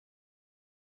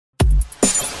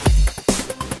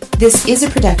This is a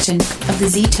production of the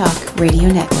Z-Talk Radio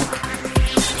Network.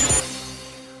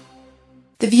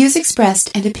 The views expressed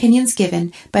and opinions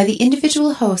given by the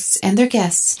individual hosts and their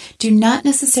guests do not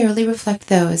necessarily reflect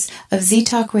those of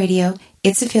Z-Talk Radio,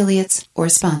 its affiliates, or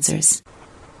sponsors.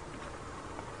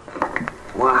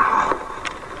 Wow.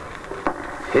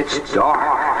 It's dark.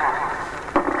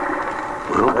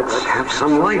 Well, let's have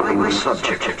some light on the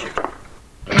subject.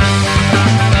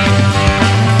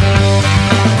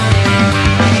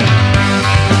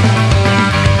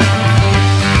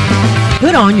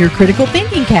 Put on your critical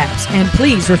thinking caps and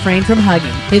please refrain from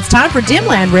hugging. It's time for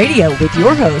Dimland Radio with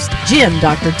your host, Jim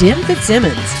Dr. Dim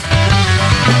Fitzsimmons.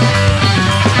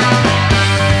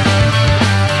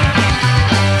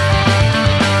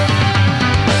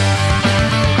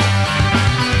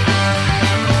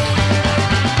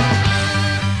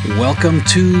 Welcome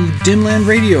to Dimland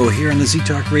Radio here on the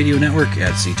Z-Talk Radio Network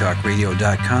at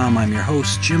ztalkradio.com. I'm your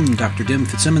host, Jim Dr. Dim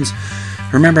Fitzsimmons.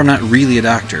 Remember, I'm not really a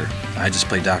doctor. I just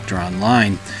play doctor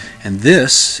online. And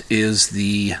this is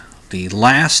the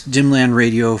last Dimland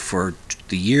Radio for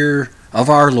the year of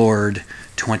our Lord,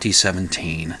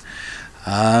 2017.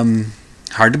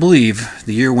 Hard to believe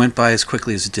the year went by as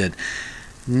quickly as it did.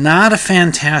 Not a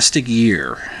fantastic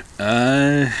year.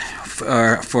 For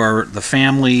the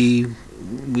family,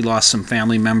 we lost some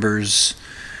family members.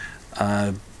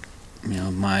 My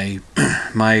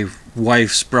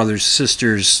wife's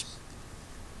brother's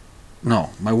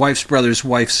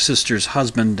wife's sister's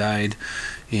husband died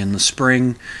in the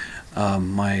spring.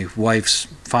 My wife's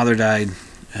father died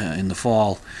in the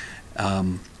fall.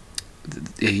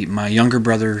 My younger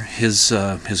brother, his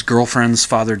girlfriend's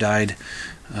father died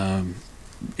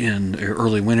in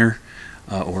early winter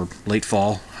or late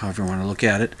fall, however you want to look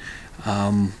at it.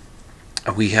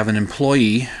 We have an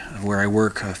employee where I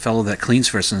work, a fellow that cleans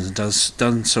for us and has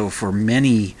done so for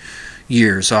many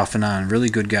years off and on. Really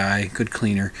good guy, good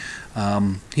cleaner.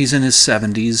 He's in his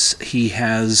 70s. He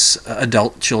has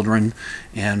adult children,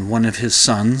 and one of his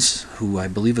sons, who I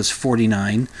believe is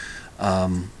 49,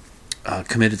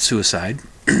 committed suicide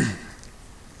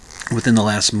within the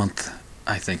last month,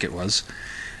 I think it was.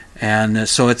 And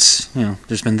so it's,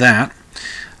 there's been that.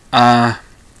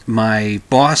 My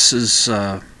boss's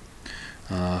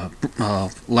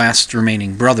last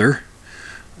remaining brother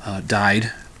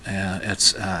died.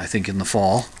 I think in the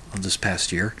fall of this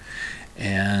past year,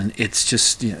 and it's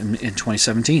just in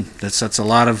 2017. That's a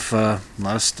lot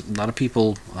of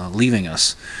people leaving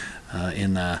us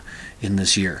in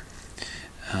this year,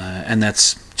 and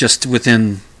that's just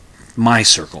within my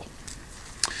circle.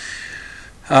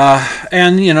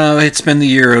 And it's been the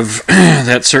year of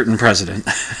that certain president.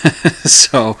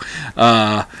 So,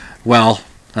 the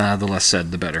less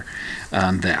said, the better.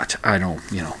 On that, I don't.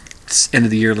 It's end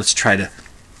of the year. Let's try to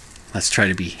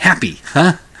be happy,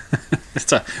 huh?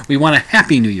 We want a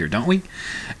happy New Year, don't we?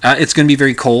 It's going to be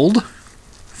very cold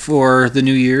for the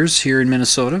New Year's here in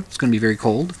Minnesota. It's going to be very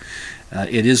cold.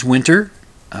 It is winter.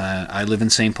 I live in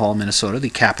St. Paul, Minnesota, the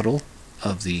capital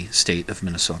of the state of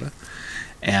Minnesota,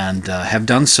 and have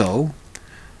done so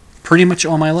pretty much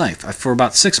all my life. For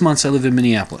about 6 months, I lived in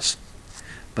Minneapolis.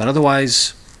 But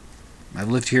otherwise, I've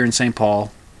lived here in St.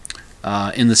 Paul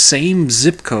in the same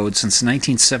zip code since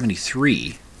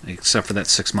 1973. Except for that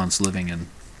 6 months living in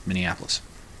Minneapolis,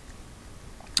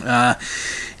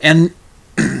 and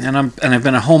I've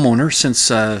been a homeowner since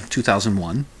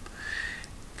 2001,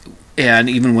 and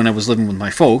even when I was living with my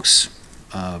folks,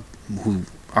 who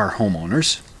are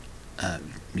homeowners,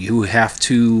 you have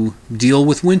to deal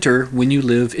with winter when you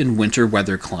live in winter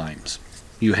weather climes.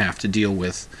 You have to deal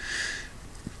with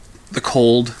the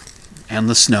cold and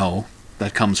the snow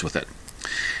that comes with it.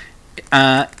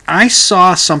 I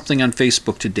saw something on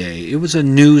Facebook today. It was a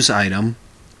news item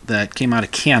that came out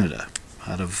of Canada,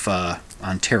 out of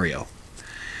Ontario.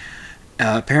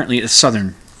 Apparently, it's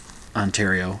southern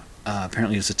Ontario.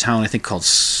 Apparently, it's a town I think called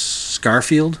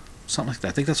Scarfield, something like that.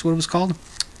 I think that's what it was called.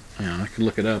 I could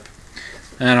look it up,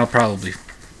 and I'll probably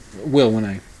will when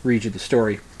I read you the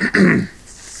story.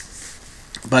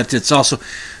 But it's also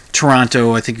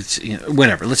Toronto. I think it's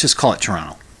whatever. Let's just call it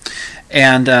Toronto.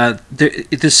 And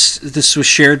this was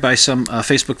shared by some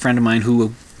Facebook friend of mine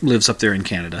who lives up there in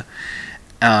Canada.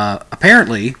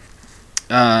 Apparently,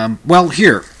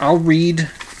 here, I'll read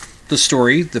the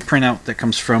story, the printout that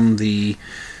comes from the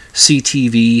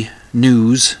CTV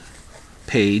News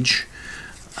page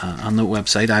on the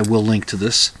website. I will link to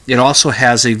this. It also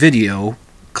has a video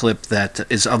clip that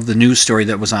is of the news story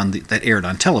that was that aired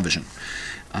on television.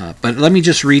 But let me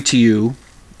just read to you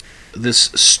this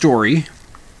story.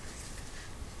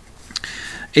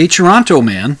 A Toronto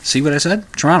man, see what I said?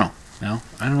 Toronto. Well,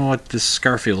 I don't know what this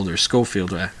Scarfield or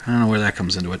Schofield, I don't know where that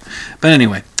comes into it. But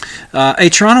anyway, a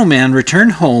Toronto man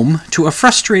returned home to a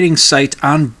frustrating sight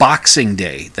on Boxing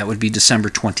Day. That would be December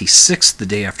 26th, the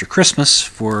day after Christmas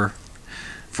for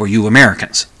you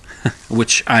Americans,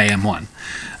 which I am one,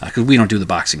 because we don't do the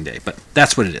Boxing Day, but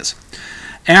that's what it is.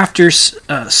 After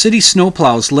city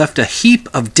snowplows left a heap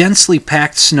of densely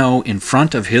packed snow in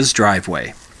front of his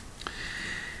driveway.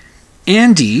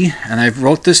 Andy, and I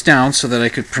wrote this down so that I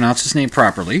could pronounce his name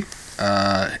properly.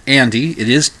 Andy, it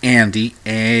is Andy,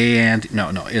 and no,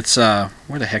 it's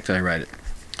where the heck did I write it?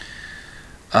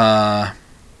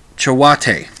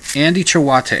 Chawate, Andy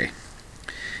Chawate.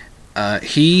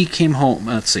 He came home.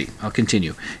 Let's see. I'll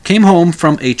continue. Came home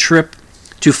from a trip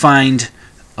to find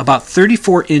about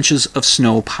 34 inches of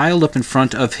snow piled up in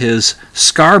front of his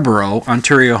Scarborough,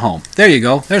 Ontario home. There you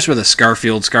go. There's where the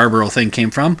Scarborough thing came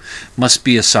from. Must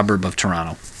be a suburb of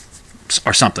Toronto.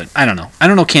 Or something. I don't know. I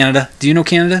don't know Canada. Do you know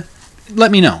Canada? Let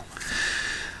me know.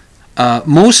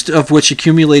 Most of which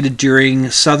accumulated during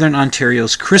southern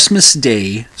Ontario's Christmas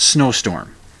Day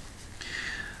snowstorm.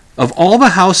 Of all the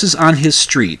houses on his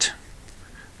street,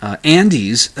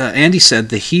 Andy said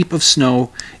the heap of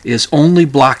snow is only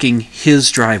blocking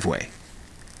his driveway.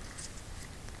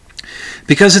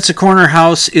 Because it's a corner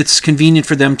house, it's convenient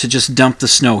for them to just dump the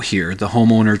snow here, the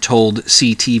homeowner told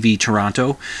CTV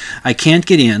Toronto. I can't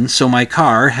get in, so my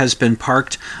car has been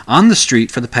parked on the street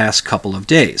for the past couple of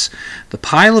days. The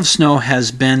pile of snow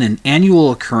has been an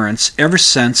annual occurrence ever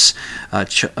since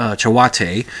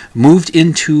Chawate moved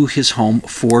into his home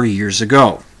 4 years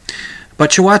ago.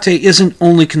 But Chawate isn't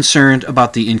only concerned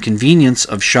about the inconvenience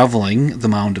of shoveling the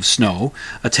mound of snow,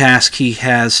 a task he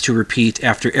has to repeat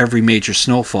after every major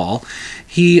snowfall.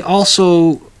 He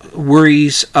also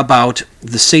worries about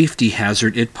the safety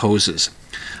hazard it poses.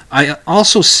 I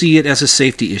also see it as a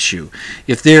safety issue.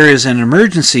 If there is an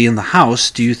emergency in the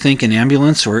house, do you think an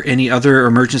ambulance or any other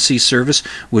emergency service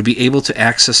would be able to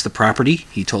access the property?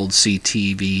 He told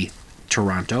CTV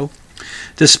Toronto.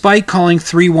 Despite calling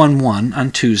 311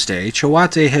 on Tuesday,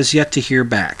 Chawate has yet to hear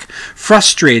back.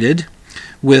 Frustrated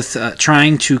with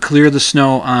trying to clear the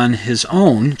snow on his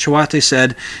own, Chawate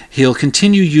said he'll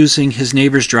continue using his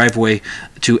neighbor's driveway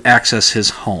to access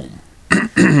his home.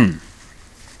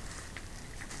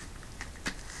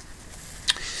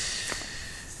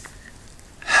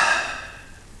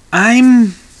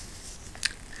 I'm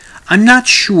not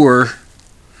sure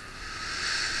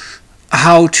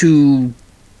how to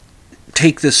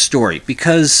take this story,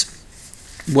 because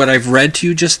what I've read to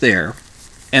you just there,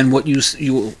 and what you'll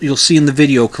see in the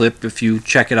video clip if you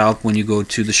check it out when you go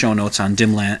to the show notes on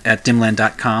Dimland at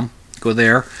dimland.com. Go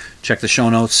there, check the show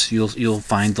notes. You'll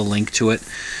find the link to it.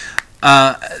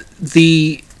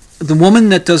 The woman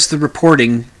that does the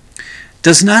reporting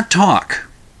does not talk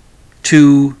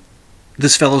to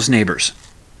this fellow's neighbors.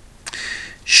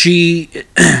 She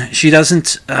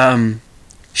doesn't.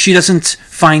 She doesn't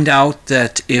find out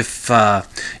that if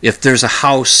there's a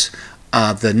house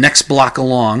the next block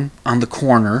along on the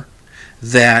corner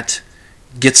that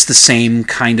gets the same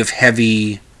kind of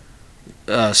heavy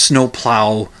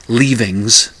snowplow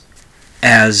leavings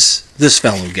as this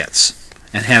fellow gets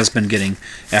and has been getting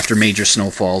after major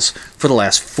snowfalls for the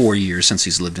last 4 years since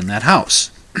he's lived in that house.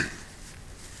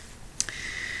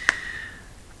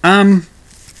 I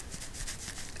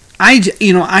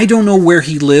don't know where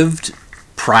he lived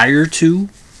prior to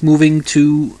moving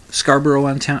to Scarborough,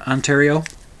 Ontario.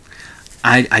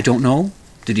 I don't know.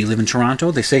 Did he live in Toronto?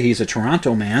 They say he's a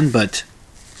Toronto man, but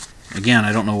again,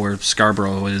 I don't know where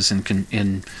Scarborough is in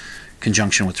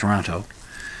conjunction with Toronto.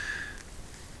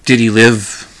 Did he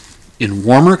live in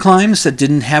warmer climes that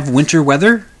didn't have winter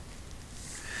weather?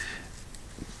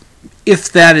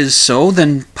 If that is so,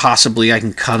 then possibly I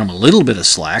can cut him a little bit of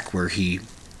slack where he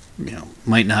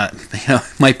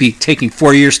might be taking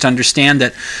 4 years to understand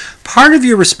that part of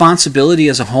your responsibility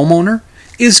as a homeowner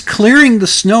is clearing the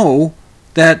snow,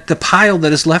 that the pile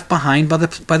that is left behind by the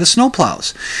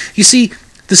snowplows. You see,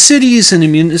 the cities and the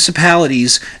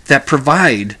municipalities that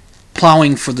provide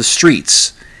plowing for the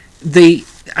streets,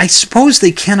 I suppose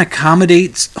they can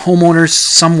accommodate homeowners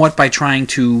somewhat by trying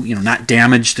to, not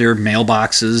damage their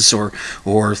mailboxes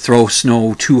or throw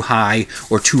snow too high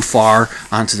or too far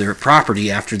onto their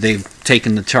property after they've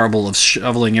taken the trouble of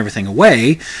shoveling everything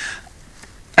away.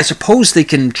 I suppose they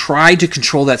can try to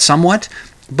control that somewhat,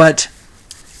 but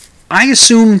I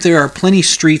assume there are plenty of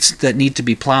streets that need to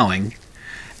be plowed,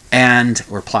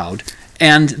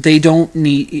 And they don't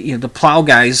need, the plow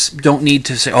guys don't need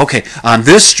to say, okay, on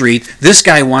this street, this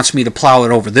guy wants me to plow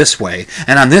it over this way.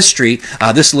 And on this street,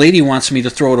 this lady wants me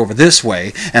to throw it over this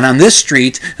way. And on this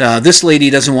street, this lady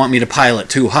doesn't want me to pile it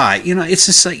too high. It's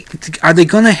just like, are they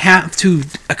going to have to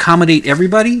accommodate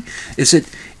everybody? Is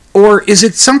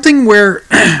it something where,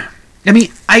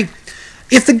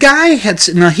 if the guy had,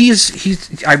 now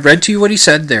I read to you what he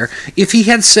said there. If he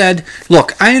had said,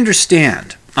 look, I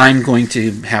understand I'm going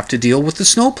to have to deal with the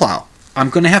snowplow. I'm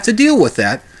going to have to deal with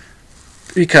that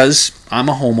because I'm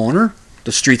a homeowner.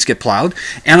 The streets get plowed,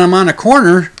 and I'm on a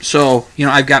corner, so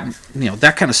I've got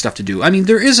that kind of stuff to do. I mean,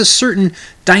 there is a certain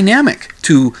dynamic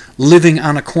to living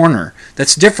on a corner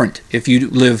that's different if you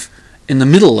live in the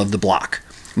middle of the block.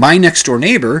 My next door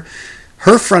neighbor,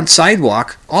 her front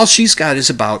sidewalk, all she's got is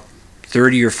about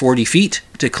 30 or 40 feet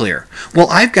to clear. Well,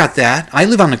 I've got that. I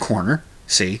live on the corner.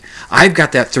 See, I've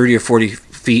got that 30 or 40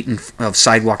 feet of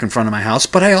sidewalk in front of my house,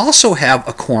 but I also have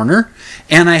a corner,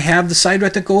 and I have the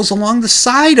sidewalk that goes along the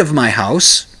side of my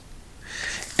house,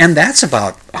 and that's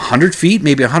about 100 feet,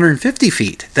 maybe 150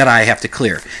 feet that I have to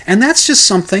clear. And that's just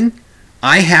something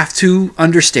I have to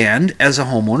understand as a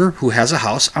homeowner who has a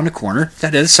house on a corner.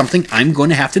 That is something I'm going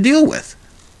to have to deal with.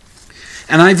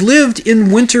 And I've lived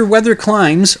in winter weather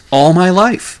climes all my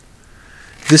life.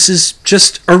 This is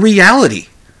just a reality.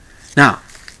 Now,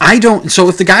 so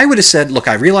if the guy would have said, look,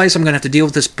 I realize I'm going to have to deal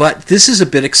with this, but this is a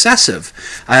bit excessive.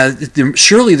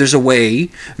 Surely there's a way,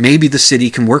 maybe the city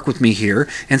can work with me here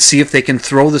and see if they can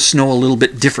throw the snow a little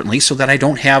bit differently so that I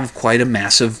don't have quite a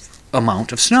massive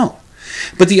amount of snow.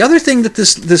 But the other thing that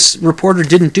this reporter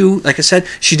didn't do, like I said,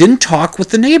 she didn't talk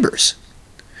with the neighbors.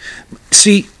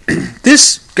 See,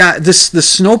 the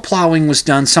snow plowing was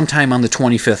done sometime on the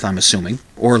 25th, I'm assuming,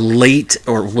 or late,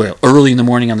 or early in the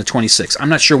morning on the 26th. I'm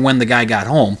not sure when the guy got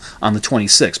home on the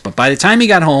 26th, but by the time he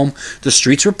got home, the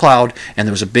streets were plowed, and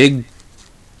there was a big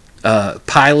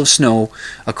pile of snow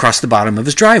across the bottom of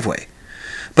his driveway.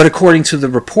 But according to the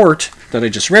report that I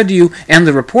just read to you, and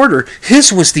the reporter,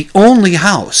 his was the only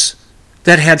house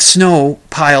that had snow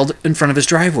piled in front of his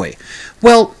driveway.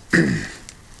 Well,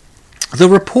 the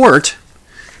report,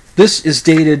 this is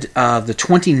dated the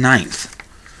 29th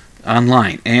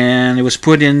online, and it was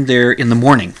put in there in the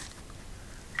morning,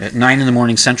 at 9 in the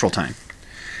morning Central Time,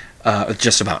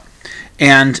 just about.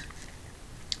 And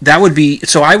that would be,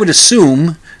 so I would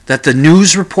assume that the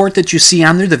news report that you see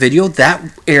on there, the video,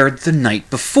 that aired the night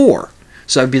before.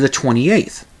 So that would be the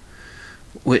 28th,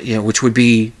 which would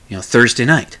be Thursday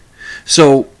night.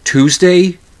 So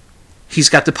Tuesday, he's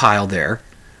got the pile there.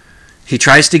 He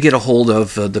tries to get a hold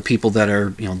of the people that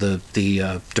are,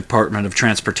 the Department of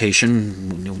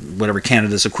Transportation, whatever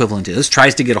Canada's equivalent is,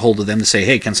 tries to get a hold of them to say,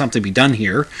 hey, can something be done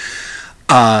here?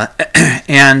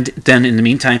 And then in the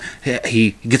meantime,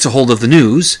 he gets a hold of the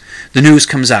news. The news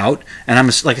comes out,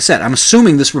 and like I said, I'm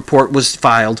assuming this report was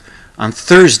filed on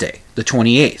Thursday, the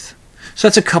 28th. So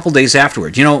that's a couple days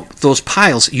afterward. Those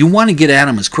piles, you want to get at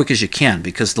them as quick as you can,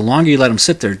 because the longer you let them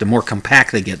sit there, the more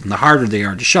compact they get and the harder they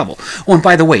are to shovel. Oh, and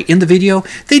by the way, in the video,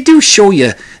 they do show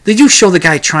the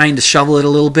guy trying to shovel it a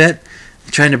little bit,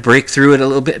 trying to break through it a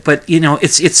little bit, but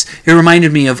it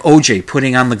reminded me of OJ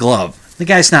putting on the glove. The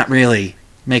guy's not really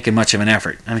making much of an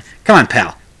effort. I mean, come on,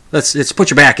 pal. Let's put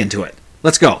your back into it.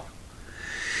 Let's go.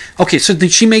 Okay, so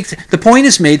the point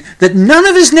is made that none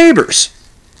of his neighbors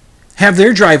have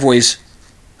their driveways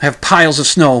have piles of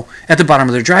snow at the bottom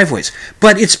of their driveways.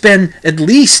 But it's been at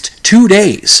least 2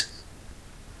 days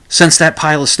since that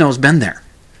pile of snow's been there.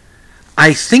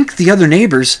 I think the other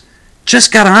neighbors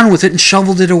just got on with it and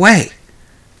shoveled it away.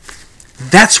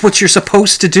 That's what you're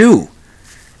supposed to do.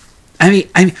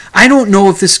 I don't know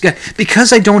if this guy,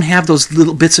 because I don't have those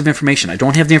little bits of information. I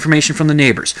don't have the information from the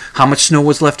neighbors. How much snow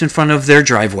was left in front of their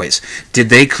driveways? Did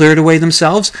they clear it away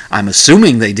themselves? I'm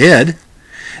assuming they did.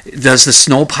 Does the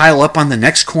snow pile up on the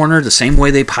next corner the same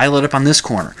way they pile it up on this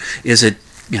corner? Is it,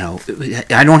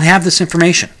 I don't have this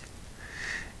information.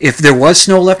 If there was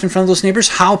snow left in front of those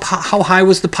neighbors, how high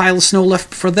was the pile of snow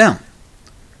left for them?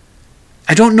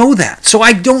 I don't know that. So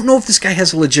I don't know if this guy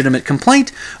has a legitimate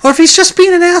complaint or if he's just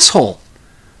being an asshole.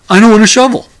 I don't want to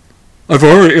shovel.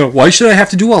 Why should I have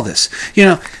to do all this?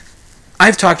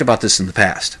 I've talked about this in the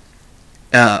past,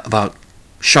 about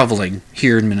shoveling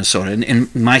here in Minnesota, and in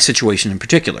my situation in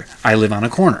particular. I live on a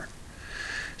corner.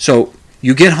 So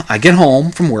I get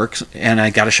home from work and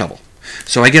I got a shovel.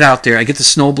 So I get out there, I get the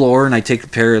snowblower, and I take a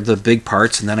pair of the big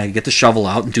parts, and then I get the shovel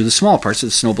out and do the small parts that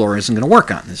the snowblower isn't going to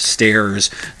work on. The stairs,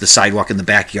 the sidewalk in the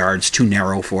backyard's too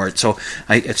narrow for it. So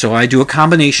I do a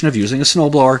combination of using a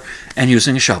snowblower and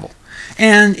using a shovel.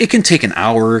 And it can take an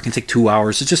hour, it can take 2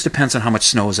 hours. It just depends on how much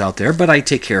snow is out there. But I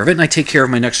take care of it, and I take care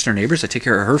of my next door neighbors. I take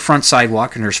care of her front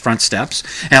sidewalk and her front steps,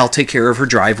 and I'll take care of her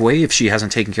driveway if she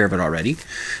hasn't taken care of it already.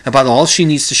 About all she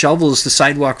needs to shovel is the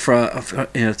sidewalk from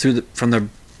the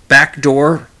back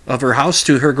door of her house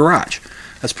to her garage.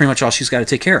 That's pretty much all she's got to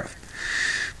take care of.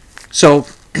 So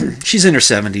she's in her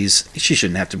 70s. She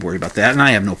shouldn't have to worry about that, and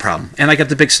I have no problem. And I got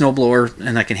the big snowblower,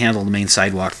 and I can handle the main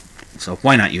sidewalk, so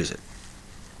why not use it?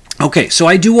 Okay, so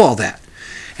I do all that.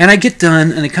 And I get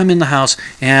done, and I come in the house,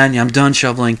 and I'm done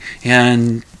shoveling,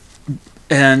 and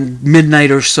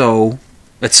midnight or so,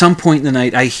 at some point in the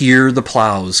night, I hear the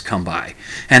plows come by.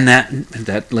 And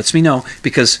that lets me know,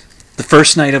 because the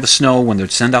first night of a snow, when they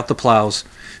send out the plows,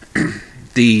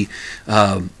 the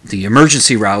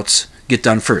emergency routes get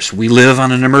done first. We live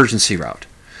on an emergency route.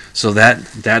 So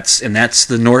that's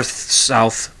the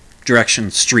north-south direction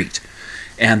street.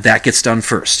 And that gets done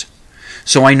first.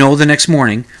 So I know the next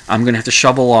morning I'm going to have to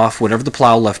shovel off whatever the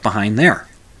plow left behind there.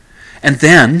 And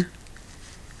then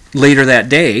later that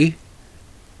day,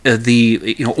 or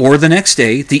the next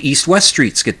day, the east-west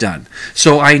streets get done.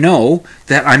 So I know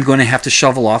that I'm going to have to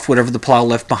shovel off whatever the plow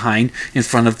left behind in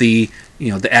front of the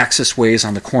access ways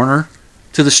on the corner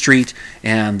to the street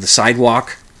and the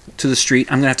sidewalk to the street.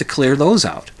 I'm going to have to clear those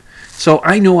out. So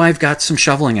I know I've got some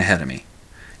shoveling ahead of me,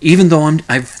 even though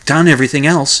I've done everything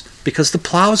else, because the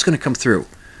plow is going to come through.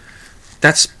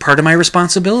 That's part of my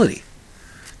responsibility.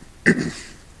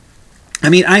 I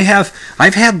mean,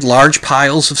 I've had large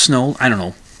piles of snow. I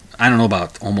don't know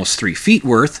about almost 3 feet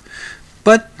worth,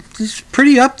 but it's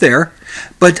pretty up there.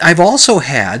 But I've also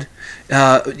had,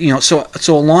 so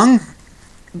along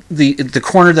the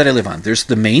corner that I live on, there's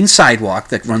the main sidewalk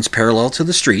that runs parallel to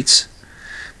the streets,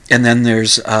 and then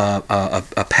there's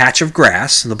a patch of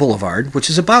grass, the boulevard,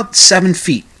 which is about 7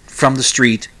 feet from the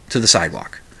street to the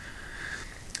sidewalk.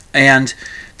 And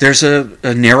there's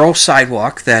a narrow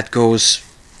sidewalk that goes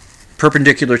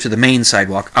perpendicular to the main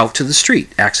sidewalk out to the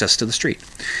street, access to the street.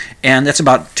 And that's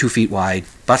about 2 feet wide,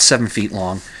 about 7 feet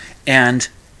long. And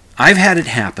I've had it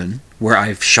happen where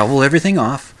I've shoveled everything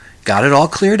off, got it all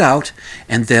cleared out,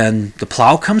 and then the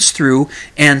plow comes through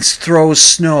and throws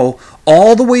snow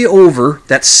all the way over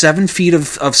that 7 feet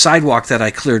of sidewalk that I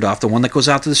cleared off, the one that goes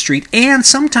out to the street, and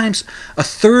sometimes a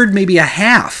third, maybe a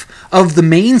half of the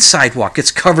main sidewalk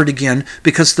gets covered again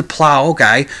because the plow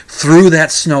guy threw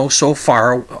that snow so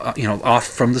far, off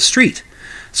from the street.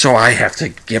 So I have to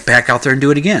get back out there and do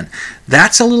it again.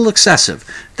 That's a little excessive.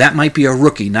 That might be a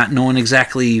rookie, not knowing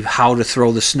exactly how to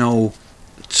throw the snow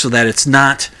so that it's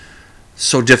not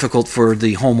so difficult for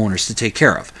the homeowners to take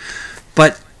care of.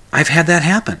 But I've had that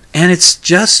happen, and it's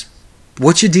just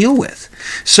what you deal with.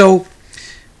 So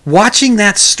watching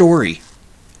that story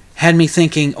had me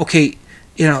thinking, okay,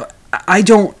 I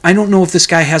don't know if this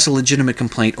guy has a legitimate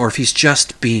complaint or if he's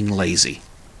just being lazy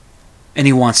and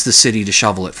he wants the city to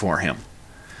shovel it for him.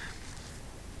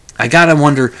 I gotta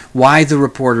wonder why the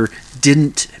reporter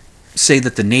didn't say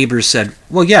that the neighbors said,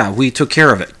 well, yeah, we took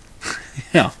care of it.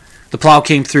 The plow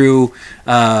came through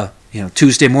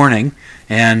Tuesday morning,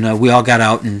 and we all got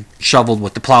out and shoveled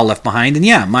what the plow left behind. And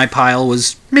yeah, my pile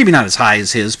was maybe not as high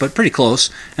as his, but pretty close,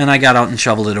 and I got out and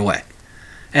shoveled it away.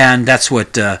 And that's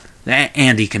what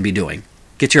Andy can be doing.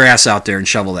 Get your ass out there and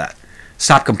shovel that.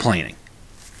 Stop complaining.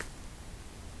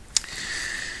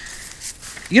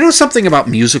 You know something about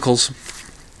musicals?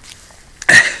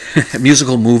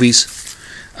 Musical movies?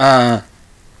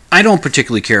 I don't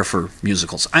particularly care for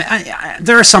musicals.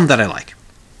 There are some that I like.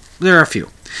 There are a few.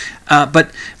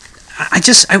 But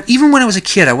I even when I was a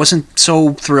kid, I wasn't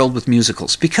so thrilled with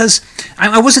musicals because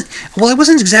I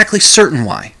wasn't exactly certain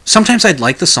why. Sometimes I'd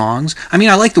like the songs. I mean,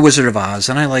 I like The Wizard of Oz,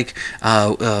 and I like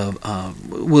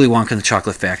Willy Wonka and the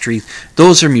Chocolate Factory.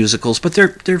 Those are musicals, but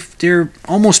they're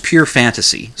almost pure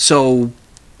fantasy. So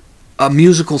a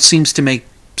musical seems to make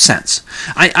sense.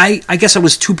 I guess I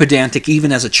was too pedantic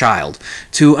even as a child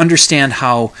to understand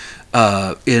how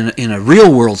in a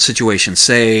real world situation,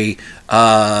 say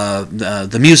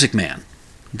the Music Man,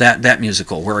 that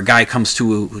musical where a guy comes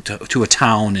to a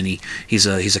town and he's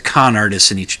a con artist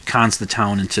and he cons the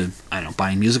town into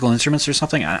buying musical instruments or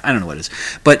something. I don't know what it is,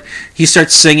 but he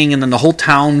starts singing and then all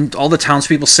the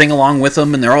townspeople sing along with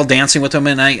him and they're all dancing with him.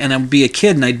 And I'd be a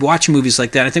kid and I'd watch movies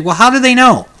like that. I think, well, how do they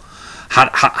know?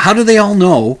 How do they all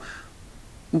know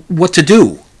what to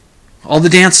do? All the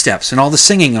dance steps and all the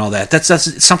singing and all that.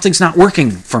 That's something's not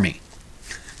working for me.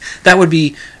 That would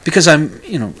be because I'm,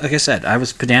 like I said, I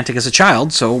was pedantic as a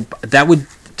child, so that would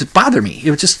bother me.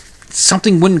 It would just,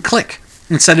 something wouldn't click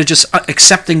instead of just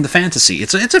accepting the fantasy.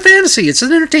 It's a fantasy. It's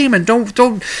an entertainment.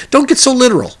 Don't get so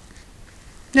literal.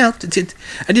 I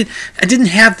didn't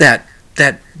have that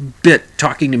bit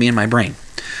talking to me in my brain.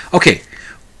 Okay,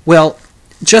 well,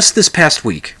 just this past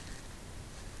week,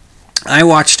 I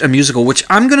watched a musical, which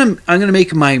I'm gonna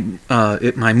make my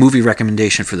movie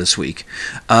recommendation for this week.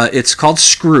 It's called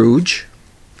Scrooge.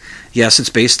 Yes, it's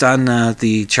based on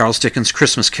the Charles Dickens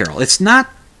Christmas Carol. It's not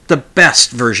the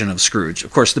best version of Scrooge.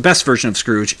 Of course, the best version of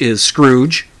Scrooge is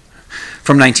Scrooge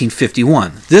from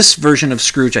 1951. This version of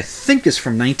Scrooge, I think, is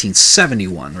from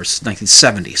 1971 or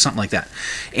 1970, something like that.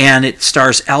 And it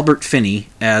stars Albert Finney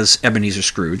as Ebenezer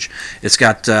Scrooge. It's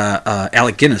got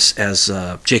Alec Guinness as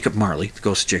Jacob Marley, the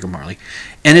ghost of Jacob Marley.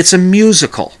 And it's a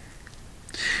musical.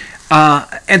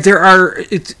 And there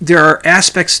are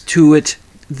aspects to it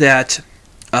that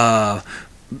my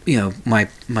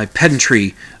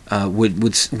pedantry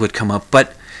would come up,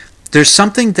 but there's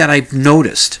something that I've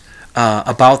noticed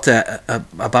about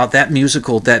that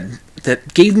musical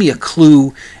that gave me a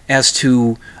clue as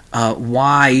to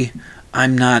why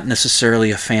I'm not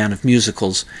necessarily a fan of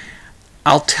musicals.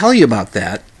 I'll tell you about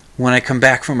that when I come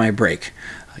back from my break.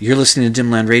 You're listening to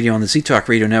Dimland Radio on the Z-Talk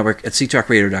Radio Network at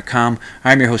ztalkradio.com.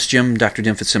 I'm your host, Jim, Dr.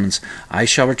 Dim Fitzsimmons. I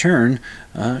shall return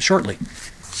shortly.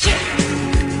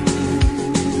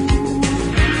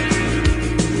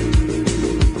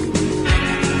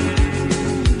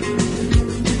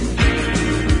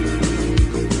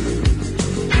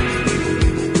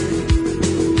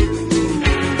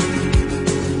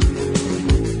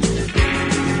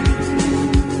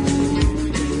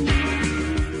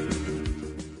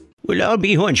 Well, I'll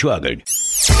be hornswoggled.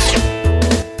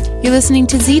 You're listening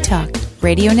to Z-Talk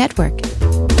Radio Network.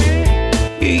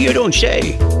 You don't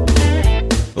say.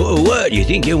 Oh, what? You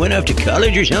think you went off to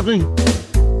college or something?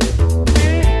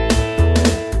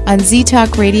 On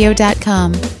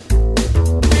ztalkradio.com.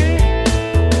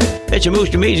 That's the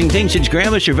most amazing thing since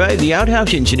Grandma survived the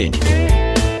outhouse incident.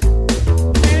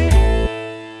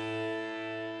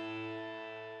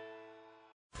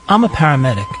 I'm a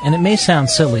paramedic, and it may sound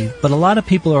silly, but a lot of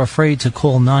people are afraid to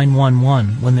call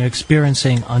 911 when they're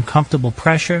experiencing uncomfortable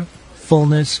pressure,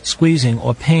 fullness, squeezing,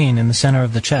 or pain in the center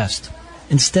of the chest.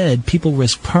 Instead, people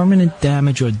risk permanent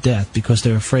damage or death because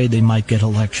they're afraid they might get a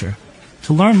lecture.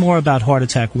 To learn more about heart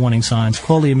attack warning signs,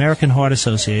 call the American Heart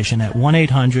Association at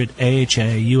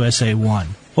 1-800-AHA-USA1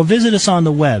 or visit us on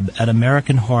the web at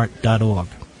americanheart.org.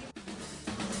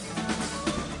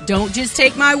 Don't just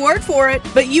take my word for it,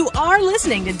 but you are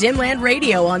listening to Dimland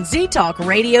Radio on Z-Talk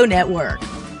Radio Network.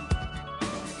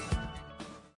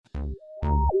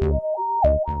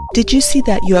 Did you see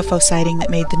that UFO sighting that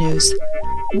made the news?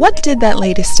 What did that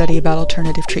latest study about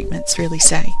alternative treatments really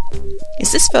say?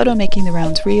 Is this photo making the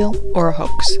rounds real or a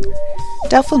hoax?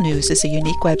 Doubtful News is a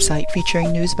unique website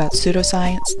featuring news about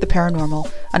pseudoscience, the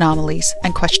paranormal, anomalies,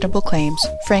 and questionable claims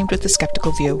framed with a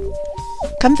skeptical view.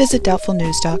 Come visit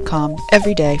doubtfulnews.com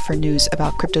every day for news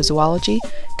about cryptozoology,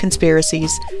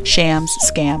 conspiracies, shams,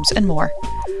 scams, and more.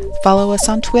 Follow us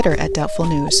on Twitter at Doubtful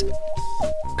News.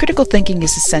 Critical thinking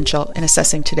is essential in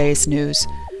assessing today's news.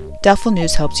 Doubtful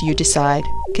News helps you decide,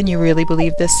 can you really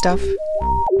believe this stuff?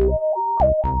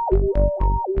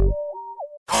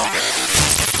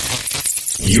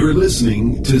 You're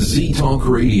listening to Z-Talk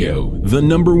Radio, the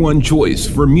number one choice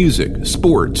for music,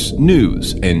 sports,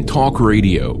 news, and talk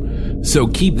radio. So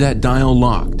keep that dial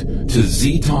locked to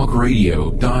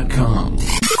ztalkradio.com.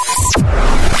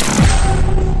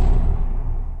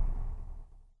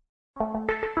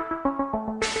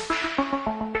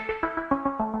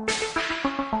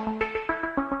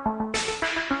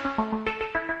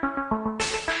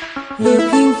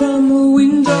 Looking from a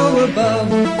window above,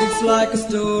 it's like a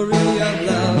story of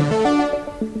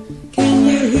love. Can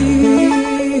you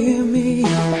hear me?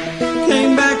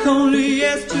 Came back only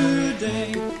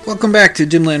yesterday. Welcome back to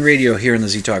Dimland Radio here on the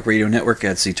Z-Talk Radio Network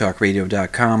at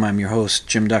ztalkradio.com. I'm your host,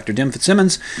 Jim Dr. Dim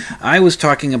Fitzsimmons. I was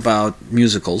talking about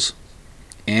musicals,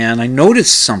 and I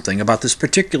noticed something about this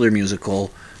particular musical,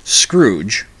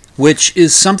 Scrooge, which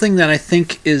is something that I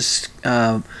think is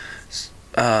not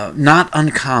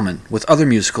uncommon with other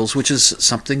musicals, which is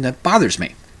something that bothers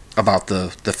me about the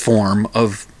form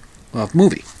of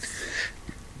movie.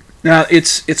 Now,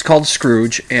 it's called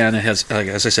Scrooge, and it has,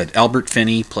 as I said, Albert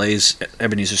Finney plays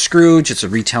Ebenezer Scrooge. It's a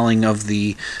retelling of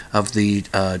the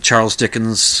Charles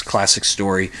Dickens classic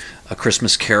story, A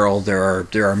Christmas Carol. There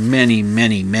are many,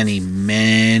 many, many,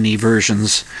 many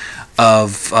versions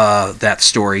of that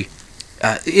story.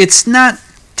 It's not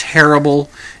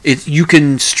terrible. You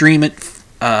can stream it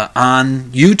on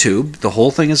YouTube. The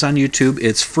whole thing is on YouTube.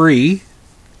 It's free.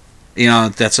 You know,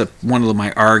 that's one of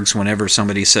my args whenever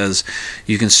somebody says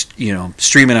you can,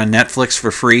 stream it on Netflix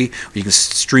for free, or you can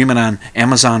stream it on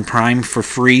Amazon Prime for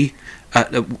free.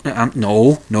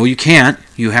 No, you can't.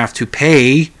 You have to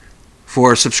pay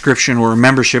for a subscription or a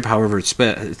membership, however it's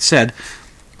said,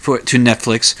 to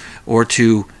Netflix or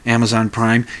to Amazon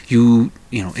Prime, you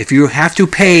know, if you have to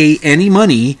pay any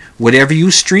money, whatever you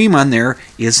stream on there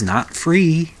is not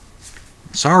free.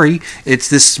 Sorry, it's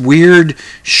this weird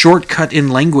shortcut in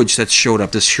language that's showed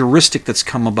up, this heuristic that's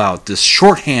come about, this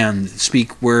shorthand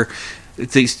speak where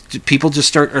people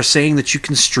just are saying that you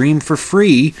can stream for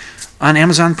free on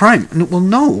Amazon Prime. Well,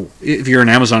 no. If you're an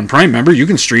Amazon Prime member, you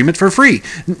can stream it for free.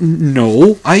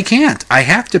 No, I can't. I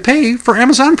have to pay for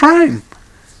Amazon Prime.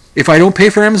 If I don't pay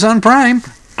for Amazon Prime,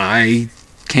 I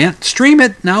can't stream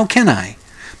it. Now can I?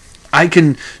 I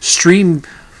can stream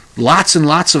lots and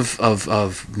lots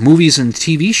of movies and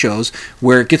TV shows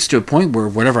where it gets to a point where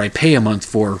whatever I pay a month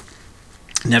for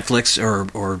Netflix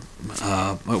or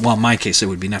well, in my case it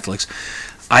would be Netflix,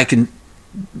 I can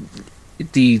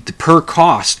the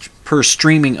per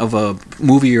streaming of a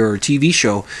movie or a TV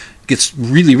show gets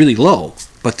really, really low,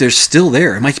 but they're still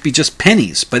there. It might be just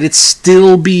pennies, but it's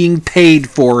still being paid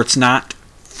for. It's not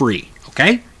free,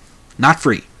 okay? Not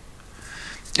free.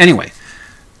 Anyway,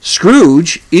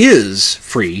 Scrooge is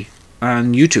free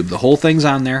on YouTube. The whole thing's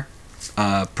on there.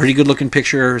 Pretty good looking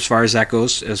picture as far as that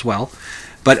goes as well.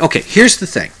 But okay, here's the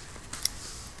thing.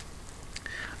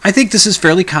 I think this is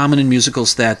fairly common in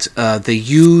musicals that they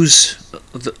use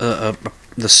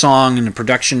the song and the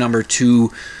production number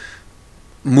to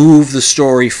move the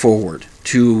story forward,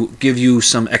 to give you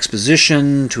some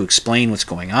exposition, to explain what's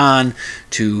going on,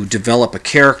 to develop a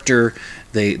character.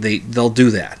 They'll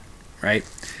do that, right?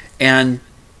 And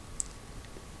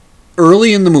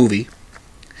early in the movie,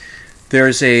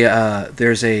 there's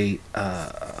a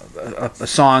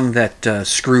song that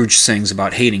Scrooge sings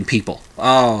about hating people.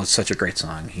 Oh, it's such a great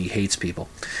song. He hates people.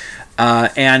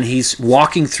 And he's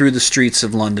walking through the streets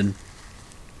of London.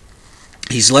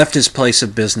 He's left his place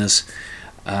of business.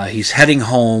 He's heading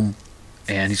home,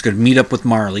 and he's going to meet up with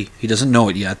Marley. He doesn't know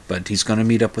it yet, but he's going to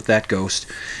meet up with that ghost.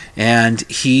 And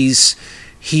he's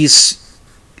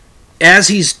as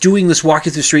he's doing this,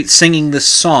 walking through the street, singing this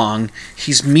song,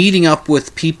 he's meeting up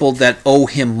with people that owe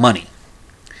him money.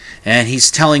 And he's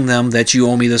telling them that you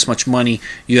owe me this much money,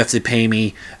 you have to pay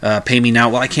me now.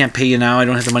 Well, I can't pay you now, I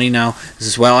don't have the money now. He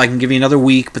says, well, I can give you another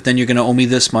week, but then you're going to owe me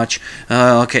this much.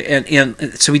 Okay,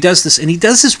 and so he does this, and he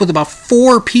does this with about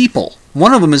 4 people.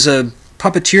 One of them is a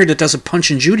puppeteer that does a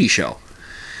Punch and Judy show.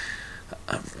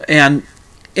 And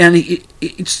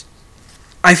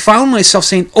I found myself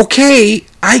saying, okay,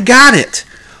 I got it.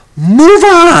 Move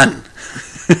on.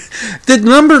 The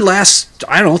number lasts,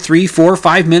 I don't know, 3, 4,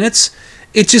 5 minutes.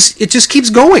 It just keeps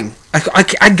going.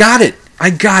 I got it. I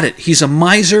got it. He's a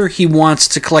miser. He wants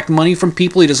to collect money from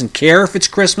people. He doesn't care if it's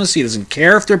Christmas. He doesn't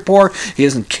care if they're poor. He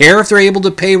doesn't care if they're able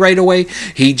to pay right away.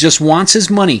 He just wants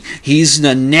his money. He's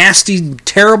a nasty,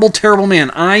 terrible, terrible man.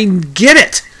 I get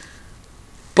it.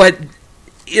 But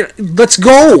let's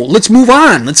go. Let's move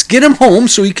on. Let's get him home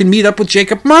so he can meet up with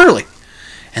Jacob Marley.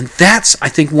 And that's, I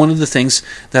think, one of the things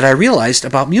that I realized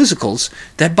about musicals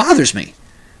that bothers me.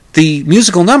 The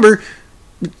musical number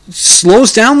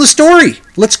slows down the story.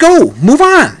 Let's go. Move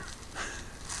on.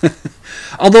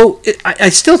 Although I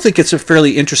still think it's a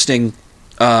fairly interesting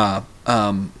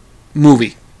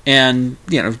movie. And,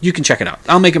 you can check it out.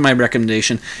 I'll make it my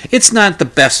recommendation. It's not the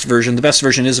best version. The best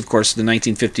version is, of course, the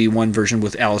 1951 version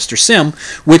with Alistair Sim,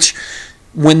 which,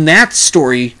 when that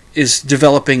story is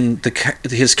developing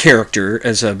his character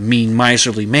as a mean,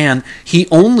 miserly man, he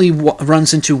only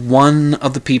runs into one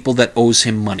of the people that owes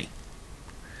him money.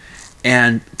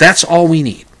 And that's all we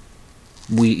need.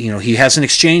 He has an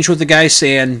exchange with the guy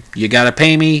saying, you got to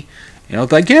pay me.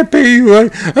 If I can't pay you, I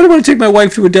don't want to take my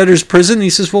wife to a debtor's prison. And he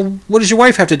says, well, what does your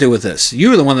wife have to do with this?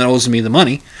 You're the one that owes me the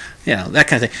money. That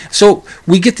kind of thing. So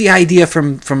we get the idea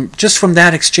from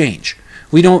that exchange.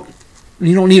 You don't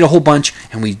need a whole bunch,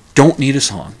 and we don't need a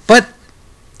song. But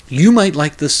you might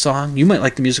like this song. You might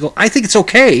like the musical. I think it's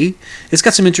okay. It's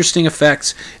got some interesting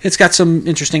effects. It's got some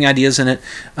interesting ideas in it.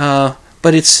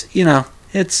 But it's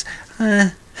it's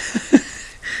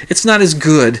not as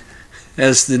good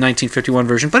as the 1951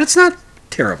 version, but it's not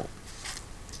terrible.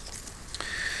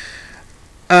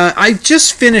 I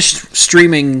just finished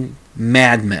streaming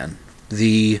Mad Men,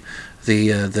 the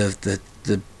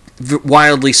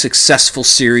wildly successful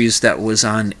series that was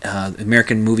on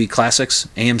American Movie Classics,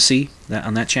 AMC,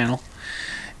 on that channel.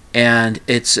 And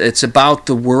it's about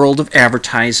the world of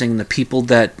advertising, the people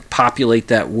that populate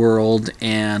that world.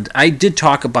 And I did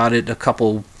talk about it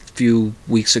few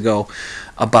weeks ago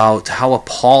about how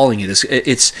appalling it is.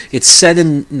 It's set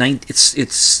in it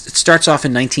starts off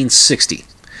in 1960,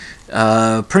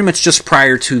 pretty much just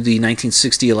prior to the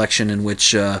 1960 election in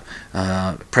which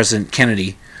President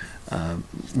Kennedy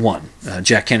won.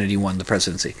 Jack Kennedy won the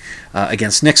presidency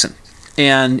against Nixon.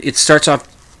 And it starts off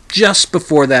just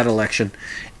before that election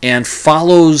and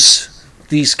follows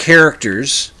these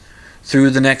characters through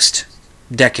the next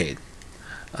decade.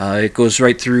 It goes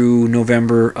right through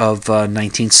November of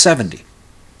 1970.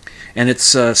 And it's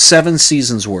 7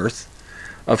 seasons worth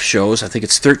of shows. I think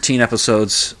it's 13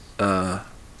 episodes a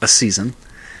season,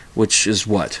 which is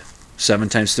what? 7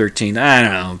 times 13? I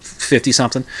don't know, 50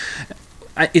 something.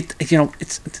 It's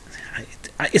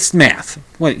math.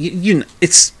 What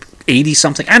it's 80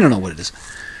 something. I don't know what it is.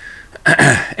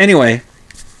 Anyway,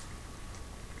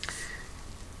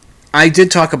 I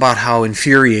did talk about how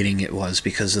infuriating it was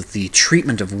because of the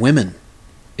treatment of women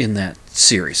in that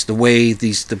series. The way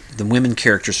the women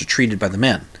characters are treated by the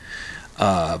men.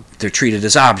 They're treated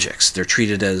as objects. They're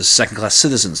treated as second-class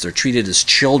citizens. They're treated as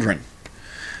children.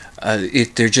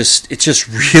 It just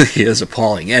really is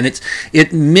appalling, and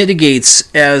it mitigates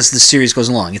as the series goes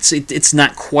along. It's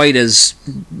not quite as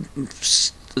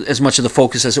much of the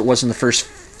focus as it was in the first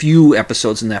few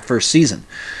episodes in that first season,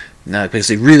 because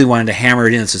they really wanted to hammer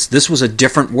it in. Since this was a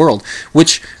different world,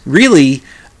 which really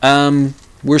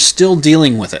we're still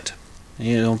dealing with it.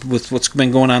 With what's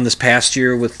been going on this past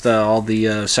year with all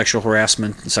the sexual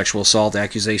harassment and sexual assault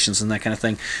accusations and that kind of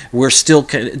thing, we're still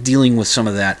dealing with some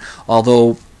of that.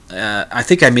 Although I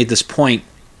think I made this point,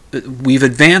 we've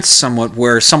advanced somewhat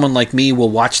where someone like me will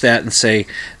watch that and say,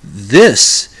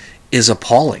 "This is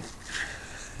appalling.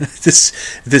 This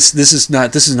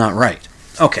is not right."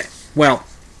 Okay, well,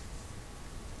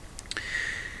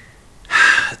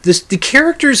 the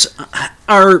characters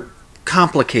are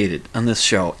complicated on this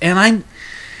show, and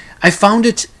I found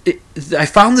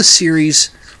the series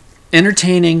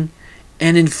entertaining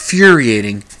and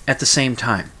infuriating at the same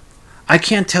time. I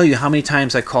can't tell you how many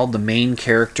times I called the main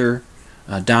character,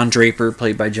 Don Draper,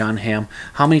 played by John Hamm,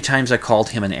 how many times I called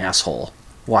him an asshole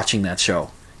watching that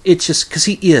show. It's just because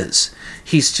he is.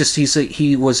 He's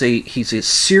a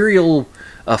serial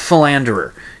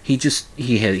philanderer. He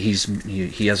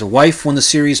has a wife when the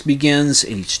series begins,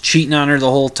 and he's cheating on her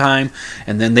the whole time,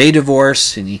 and then they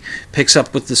divorce, and he picks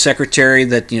up with the secretary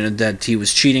that he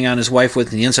was cheating on his wife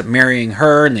with, and he ends up marrying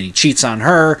her, and then he cheats on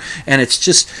her, and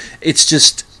it's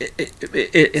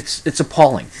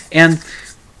appalling. And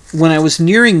when I was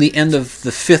nearing the end of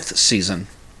the 5th season,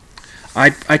 I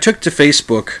took to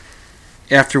Facebook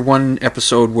after one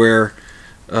episode where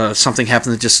something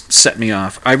happened that just set me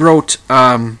off. I wrote,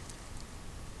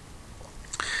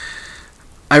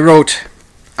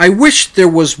 I wish there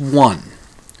was one,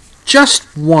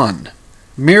 just one,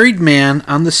 married man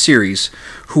on the series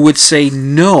who would say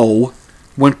no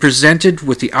when presented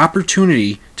with the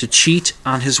opportunity to cheat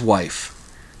on his wife.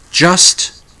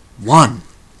 Just one.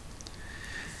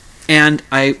 And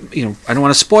I don't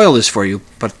want to spoil this for you,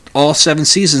 but all 7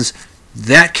 seasons,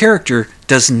 that character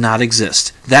does not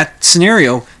exist. That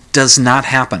scenario does not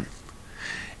happen.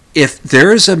 If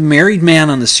there is a married man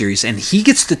on the series and he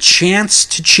gets the chance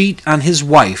to cheat on his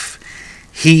wife,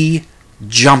 he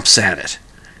jumps at it.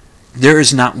 There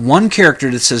is not one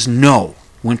character that says no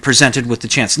when presented with the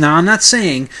chance. Now, I'm not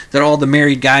saying that all the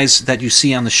married guys that you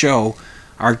see on the show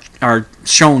are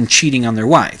shown cheating on their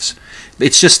wives.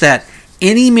 It's just that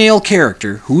any male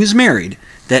character who is married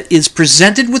that is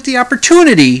presented with the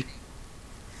opportunity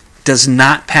does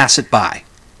not pass it by.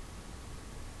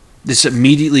 This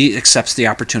immediately accepts the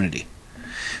opportunity.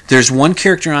 There's one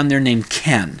character on there named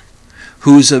Ken,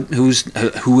 who is a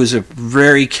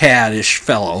very caddish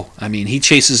fellow. I mean, he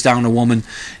chases down a woman,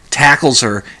 tackles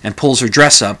her, and pulls her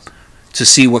dress up to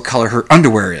see what color her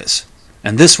underwear is.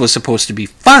 And this was supposed to be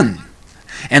fun.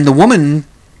 And the woman,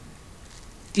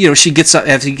 she gets up.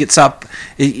 As he gets up,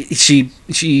 she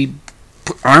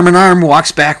arm in arm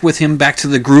walks back with him back to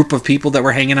the group of people that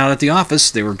were hanging out at the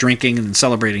office. They were drinking and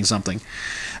celebrating something.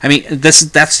 I mean,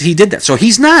 he did that. So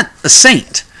he's not a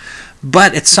saint.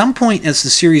 But at some point as the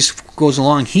series goes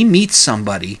along, he meets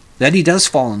somebody that he does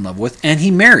fall in love with, and he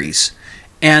marries.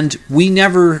 And we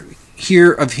never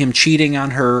hear of him cheating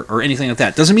on her or anything like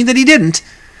that. Doesn't mean that he didn't,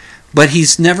 but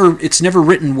it's never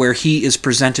written where he is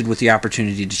presented with the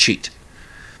opportunity to cheat.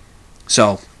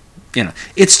 So,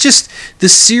 it's just the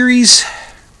series.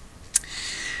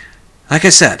 Like I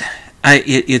said,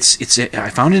 I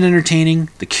found it entertaining.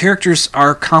 The characters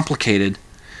are complicated.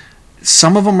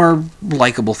 Some of them are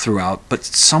likable throughout, but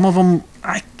some of them,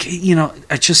 are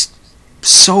just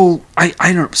so I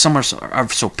don't know. Some are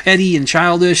so petty and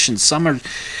childish, and some are.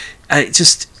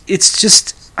 It's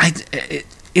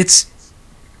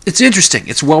interesting.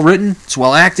 It's well written. It's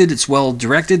well acted. It's well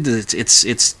directed.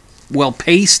 It's well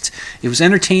paced. It was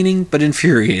entertaining but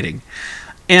infuriating,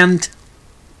 and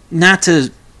not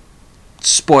to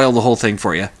spoil the whole thing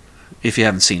for you if you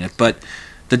haven't seen it, but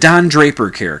the Don Draper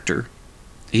character,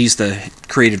 he's the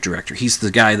creative director. He's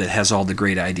the guy that has all the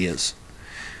great ideas.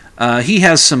 He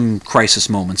has some crisis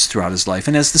moments throughout his life,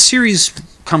 and as the series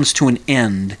comes to an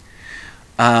end,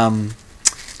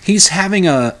 he's having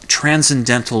a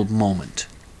transcendental moment.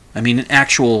 I mean, an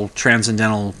actual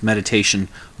transcendental meditation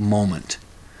moment.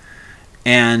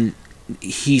 And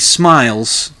he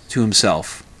smiles to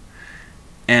himself.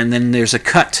 And then there's a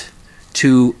cut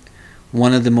to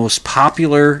one of the most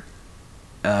popular,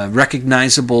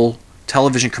 recognizable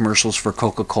television commercials for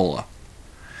Coca-Cola.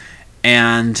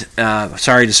 And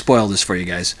sorry to spoil this for you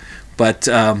guys, but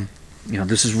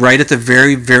this is right at the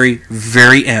very, very,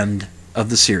 very end of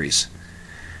the series.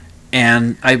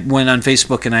 And I went on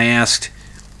Facebook and I asked,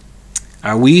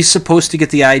 are we supposed to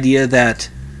get the idea that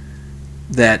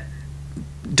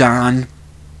Don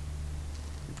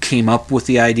came up with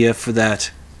the idea for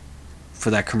that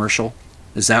commercial?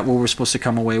 Is that what we're supposed to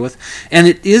come away with? And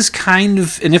it is kind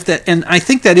of, and I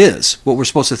think that is what we're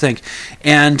supposed to think.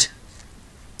 And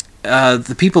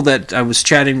the people that I was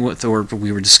chatting with, or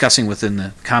we were discussing with in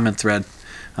the comment thread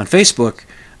on Facebook,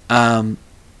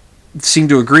 seemed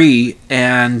to agree.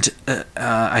 And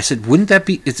I said, wouldn't that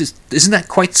be? Isn't that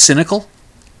quite cynical?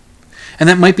 And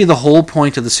that might be the whole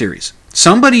point of the series.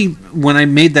 Somebody, when I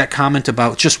made that comment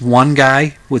about just one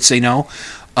guy would say no,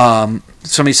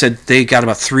 somebody said they got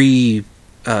about 3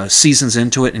 seasons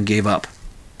into it and gave up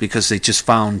because they just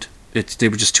found it. They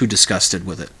were just too disgusted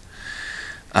with it.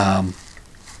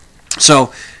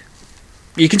 So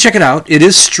you can check it out. It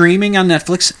is streaming on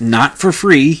Netflix, not for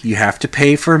free. You have to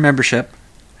pay for a membership,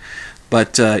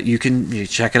 but you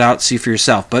check it out, see for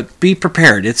yourself. But be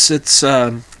prepared. It's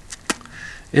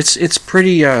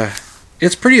pretty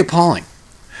appalling.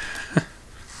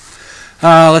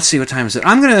 Let's see, what time is it?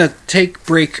 I'm going to take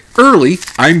break early.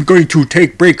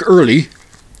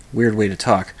 Weird way to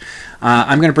talk.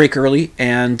 I'm going to break early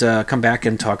and come back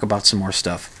and talk about some more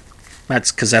stuff.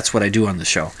 That's what I do on the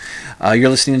show. You're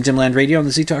listening to Dimland Radio on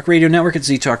the Z-Talk Radio Network at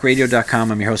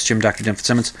ztalkradio.com. I'm your host, Jim Dr. Dim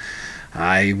Fitzsimmons.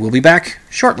 I will be back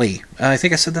shortly. I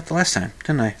think I said that the last time,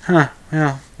 didn't I?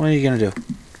 Yeah, what are you going to do?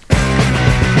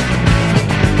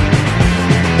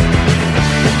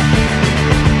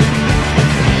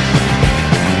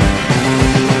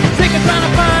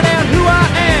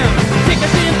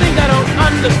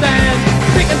 Understand.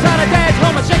 Sick and tired of dad's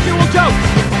homosexual jokes.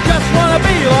 Just wanna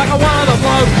be like one of the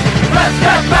blokes. Let's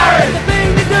get married. The thing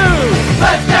to do.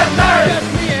 Let's get married. Just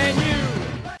me and you.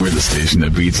 We're the station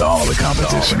that beats all the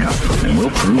competition, and we'll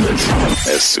prove it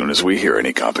as soon as we hear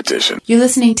any competition. You're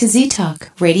listening to Z-Talk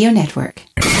Radio Network.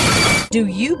 Do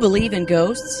you believe in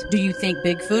ghosts? Do you think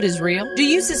Bigfoot is real? Do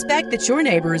you suspect that your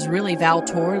neighbor is really Val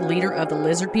Tor, leader of the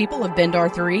lizard people of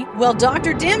Bendar 3? Well,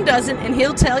 Dr. Dim doesn't, and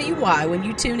he'll tell you why when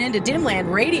you tune in to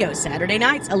Dimland Radio Saturday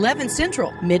nights, 11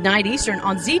 Central, midnight Eastern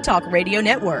on Z-Talk Radio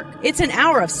Network. It's an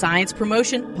hour of science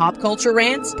promotion, pop culture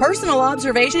rants, personal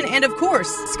observation, and of course,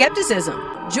 skepticism.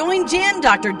 Join Jim,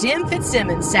 Dr. Dim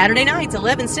Fitzsimmons, Saturday nights,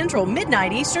 11 Central,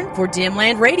 midnight Eastern for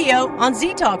Dimland Radio on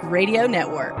Z-Talk Radio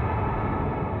Network.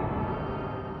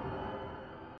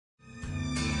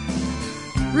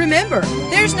 Remember,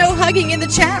 there's no hugging in the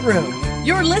chat room.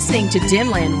 You're listening to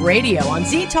Dimland Radio on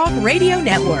Z-Talk Radio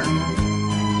Network.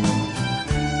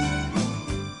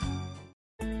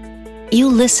 You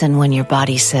listen when your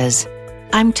body says,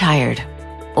 I'm tired,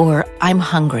 or I'm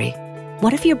hungry.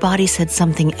 What if your body said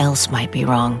something else might be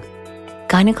wrong?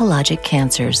 Gynecologic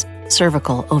cancers,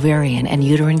 cervical, ovarian, and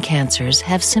uterine cancers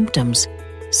have symptoms,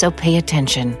 so pay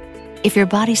attention. If your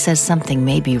body says something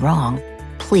may be wrong,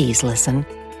 please listen.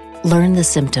 Learn the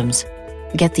symptoms.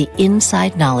 Get the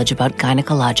inside knowledge about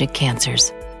gynecologic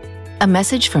cancers. A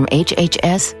message from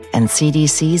HHS and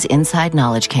CDC's Inside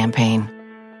Knowledge campaign.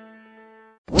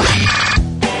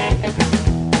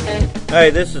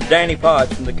 Hey, this is Danny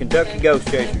Potts from the Kentucky Ghost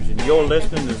Chasers, and you're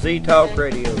listening to Z-Talk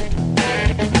Radio.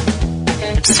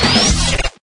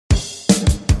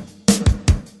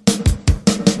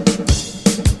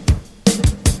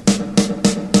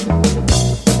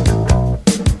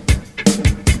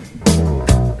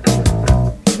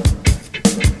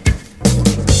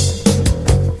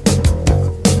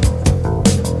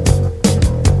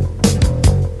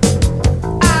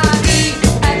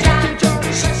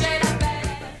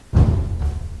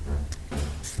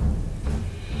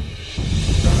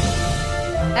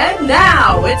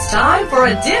 It's time for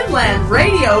a Dimland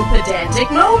Radio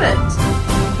pedantic moment.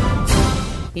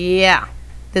 Yeah,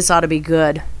 this ought to be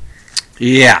good.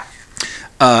 Yeah.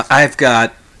 I've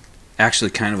got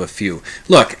actually kind of a few.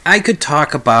 Look, I could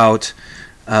talk about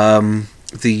the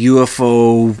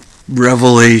UFO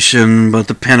revelation about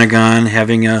the Pentagon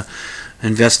having a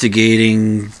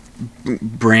investigating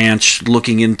branch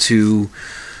looking into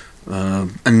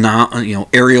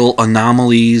aerial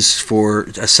anomalies, for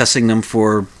assessing them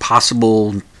for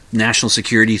possible national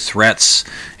security threats,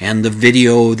 and the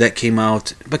video that came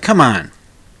out. But come on,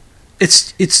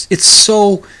 it's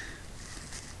so,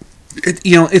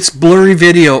 it's blurry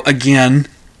video again.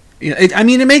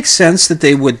 It makes sense that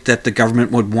the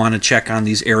government would want to check on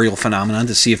these aerial phenomena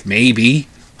to see if maybe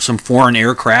some foreign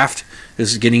aircraft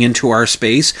is getting into our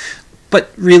space.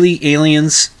 But really,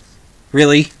 aliens?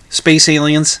 Really? Space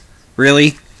aliens?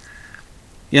 Really?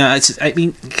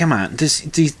 Come on.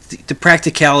 The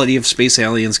practicality of space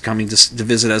aliens coming to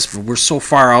visit us, we're so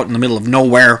far out in the middle of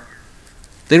nowhere.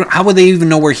 How would they even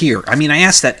know we're here? I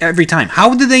ask that every time.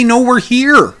 How did they know we're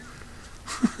here?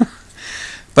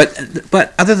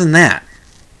 But other than that,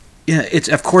 it's,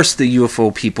 of course, the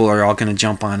UFO people are all going to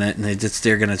jump on it, and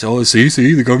they're going to say,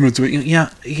 see, the government's...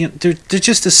 they're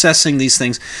just assessing these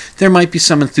things. There might be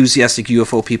some enthusiastic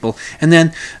UFO people, and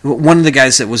then one of the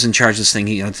guys that was in charge of this thing,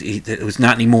 it was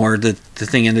not anymore. The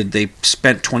thing ended. They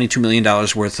spent $22 million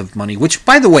worth of money, which,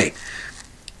 by the way,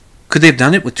 could they have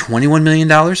done it with $21 million?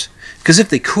 Because if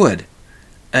they could,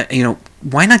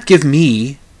 why not give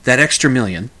me that extra $1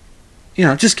 million?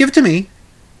 Just give it to me.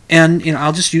 And,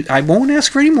 I'll just I won't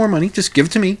ask for any more money. Just give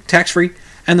it to me, tax-free.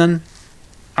 And then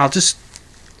I'll just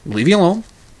leave you alone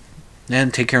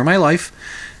and take care of my life.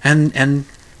 And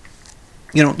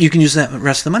you can use that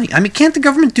rest of the money. Can't the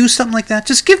government do something like that?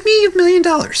 Just give me $1 million.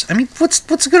 What's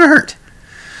it going to hurt?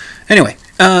 Anyway,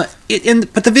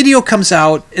 but the video comes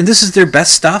out, and this is their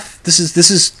best stuff. This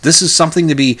is something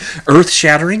to be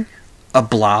earth-shattering. A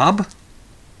blob.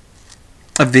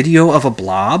 A video of a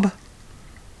blob.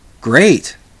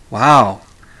 Great. Wow.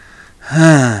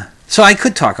 So I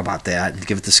could talk about that and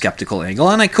give it the skeptical angle,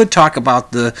 and I could talk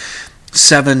about the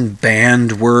 7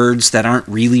 banned words that aren't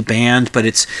really banned, but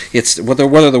it's what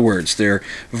are the words? They're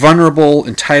vulnerable,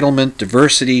 entitlement,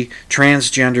 diversity,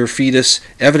 transgender, fetus,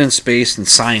 evidence-based, and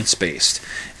science-based.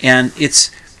 And it's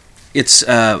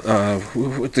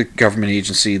the government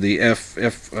agency, the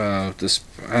this,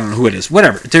 I don't know who it is,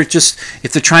 whatever. They're just,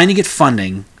 if they're trying to get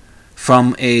funding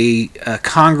from a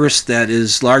Congress that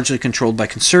is largely controlled by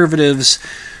conservatives,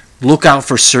 look out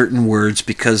for certain words,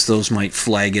 because those might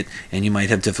flag it, and you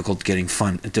might have difficulty getting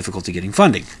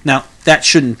funding. Now, that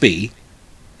shouldn't be.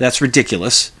 That's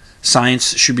ridiculous.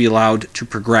 Science should be allowed to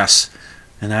progress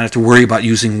and not have to worry about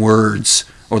using words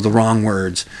or the wrong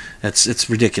words. It's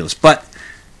ridiculous. But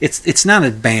it's not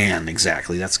a ban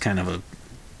exactly. That's kind of a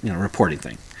reporting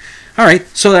thing. All right,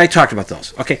 so I talked about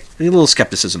those. Okay, a little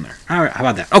skepticism there. All right, how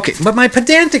about that? Okay, but my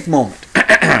pedantic moment.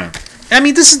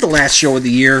 This is the last show of the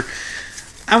year.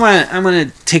 I'm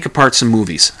gonna take apart some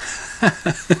movies.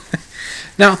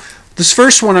 Now, this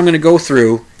first one I'm going to go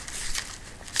through,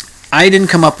 I didn't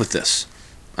come up with this.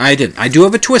 I didn't. I do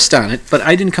have a twist on it, but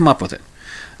I didn't come up with it.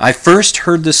 I first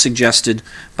heard this suggested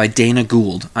by Dana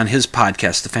Gould on his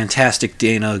podcast, the fantastic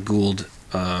Dana Gould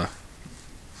Hour,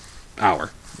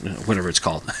 whatever it's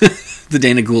called. The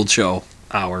Dana Gould Show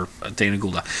Hour, Dana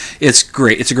Gould. It's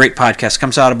great. It's a great podcast.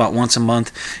 Comes out about once a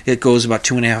month. It goes about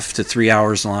 2.5 to 3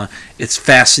 hours long. It's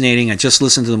fascinating. I just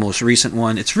listened to the most recent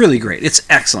one. It's really great. It's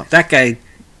excellent. That guy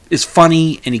is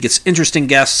funny, and he gets interesting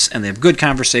guests, and they have good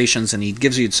conversations, and he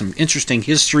gives you some interesting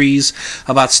histories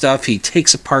about stuff. He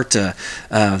takes apart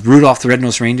Rudolph the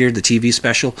Red-Nosed Reindeer, the TV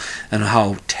special, and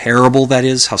how terrible that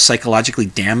is, how psychologically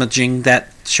damaging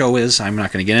that show is. I'm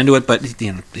not going to get into it, but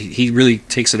he really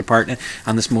takes it apart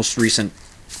on this most recent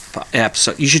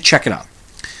episode. You should check it out.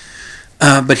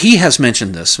 But he has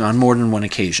mentioned this on more than one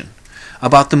occasion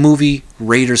about the movie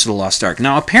Raiders of the Lost Ark.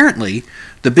 Now, apparently,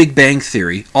 The Big Bang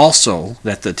Theory, also,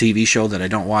 that the TV show that I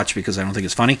don't watch because I don't think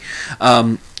it's funny,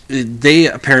 they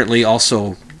apparently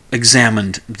also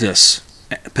examined this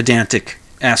pedantic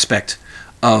aspect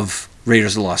of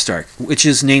Raiders of the Lost Ark, which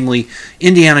is, namely,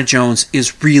 Indiana Jones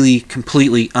is really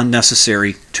completely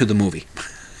unnecessary to the movie.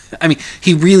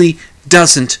 He really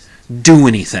doesn't do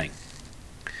anything.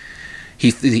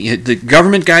 The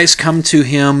government guys come to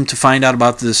him to find out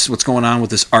about this, what's going on with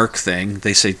this Ark thing.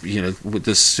 They say, with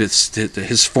this, it's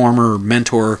his former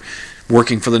mentor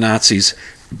working for the Nazis,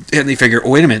 and they figure,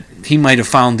 oh, wait a minute, he might have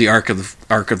found the Ark of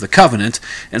the Covenant,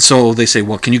 and so they say,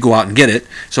 well, can you go out and get it?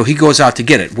 So he goes out to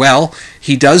get it. Well,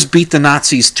 he does beat the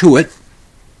Nazis to it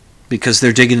because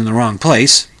they're digging in the wrong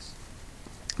place,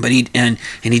 but he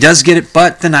does get it,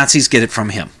 but the Nazis get it from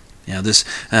him. This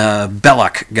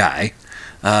Belloc guy.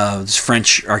 This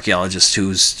French archaeologist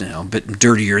who's a bit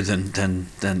dirtier than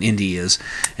Indy is,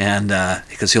 and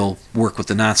because he'll work with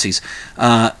the Nazis,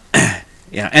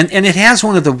 Yeah, and it has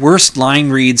one of the worst line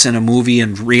reads in a movie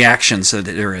and reactions that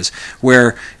there is,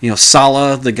 where,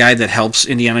 Sala, the guy that helps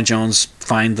Indiana Jones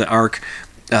find the Ark,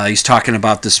 he's talking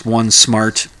about this one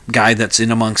smart guy that's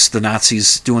in amongst the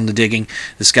Nazis doing the digging.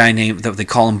 This guy named, that they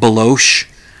call him Beloche,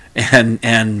 and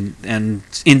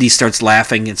Indy starts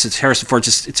laughing. It's Harrison Ford.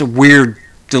 It's a weird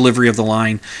delivery of the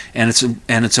line, and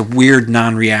it's a weird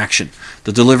non-reaction.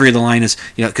 The delivery of the line is,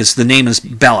 because the name is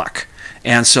Belloc.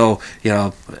 And so,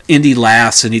 Indy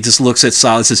laughs, and he just looks at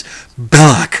Sala and says,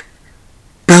 Belloc.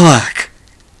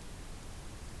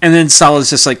 And then Sala's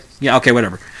just like, yeah, okay,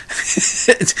 whatever.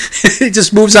 It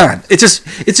just moves on.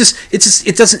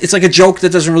 It's like a joke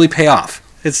that doesn't really pay off.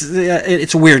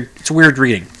 It's a weird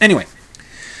reading. Anyway,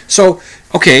 so,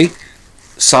 okay,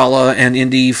 Sala and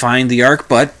Indy find the Ark,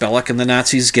 but Belloc and the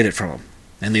Nazis get it from him.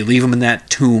 And they leave him in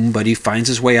that tomb, but he finds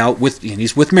his way out and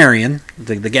he's with Marion,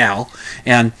 the gal,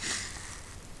 and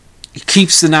he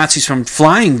keeps the Nazis from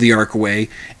flying the Ark away,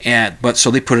 but so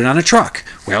they put it on a truck.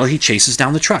 Well, he chases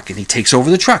down the truck, and he takes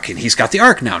over the truck, and he's got the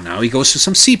Ark now. Now he goes to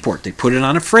some seaport. They put it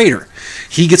on a freighter.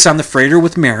 He gets on the freighter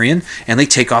with Marion, and they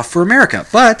take off for America.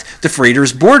 But the freighter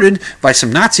is boarded by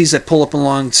some Nazis that pull up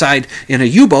alongside in a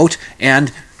U-boat,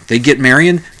 and they get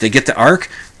Marion, they get the Ark.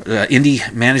 Indy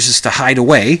manages to hide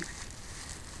away,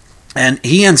 and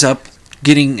he ends up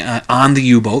getting on the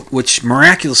U-boat, which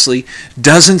miraculously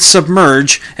doesn't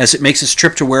submerge as it makes its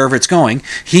trip to wherever it's going.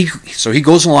 So he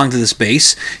goes along to this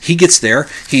base. He gets there.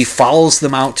 He follows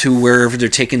them out to wherever they're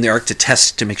taking the Ark to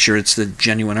test to make sure it's the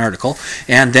genuine article.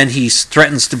 And then he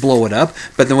threatens to blow it up.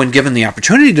 But then when given the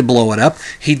opportunity to blow it up,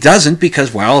 he doesn't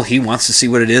because, well, he wants to see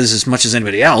what it is as much as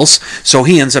anybody else. So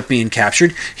he ends up being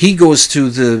captured. He goes to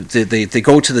they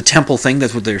go to the temple thing.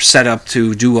 That's what they're set up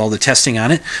to do all the testing on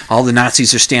it. All the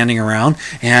Nazis are standing around.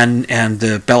 And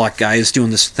the Belloc guy is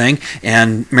doing this thing,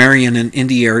 and Marion and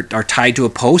Indy are tied to a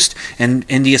post, and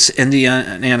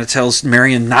Indiana tells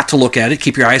Marion not to look at it,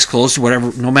 keep your eyes closed,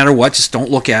 whatever, no matter what, just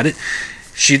don't look at it.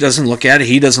 She doesn't look at it,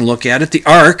 he doesn't look at it. The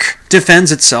Ark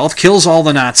defends itself, kills all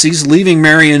the Nazis, leaving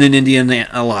Marion and Indiana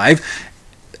alive.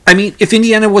 I mean, if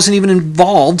Indiana wasn't even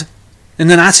involved, and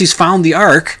the Nazis found the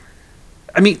Ark,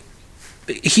 I mean,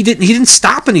 he didn't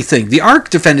stop anything. The Ark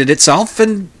defended itself,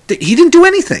 and he didn't do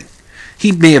anything.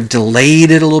 He may have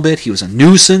delayed it a little bit. He was a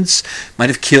nuisance.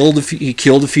 Might have killed a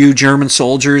few German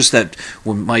soldiers that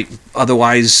might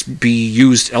otherwise be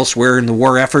used elsewhere in the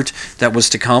war effort that was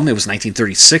to come. It was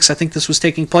 1936, I think this was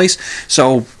taking place.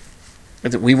 So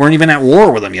we weren't even at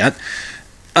war with him yet.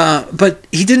 But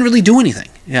he didn't really do anything.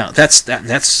 Yeah, that's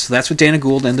what Dana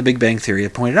Gould and The Big Bang Theory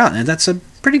have pointed out, and that's a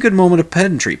pretty good moment of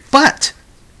pedantry. But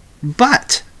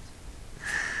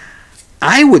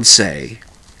I would say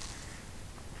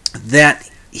that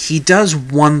he does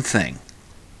one thing.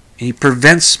 He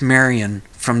prevents Marion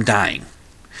from dying.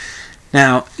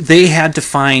 Now, they had to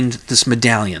find this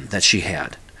medallion that she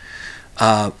had.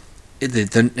 So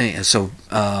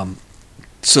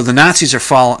the Nazis are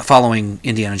following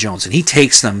Indiana Jones, and he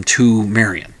takes them to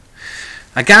Marion.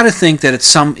 I got to think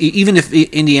that even if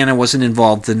Indiana wasn't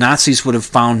involved, the Nazis would have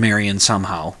found Marion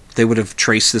somehow. They would have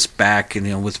traced this back,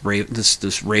 and with this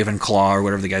Ravenclaw or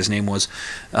whatever the guy's name was,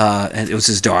 and it was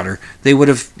his daughter. They would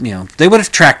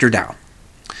have tracked her down,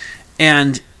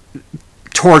 and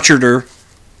tortured her,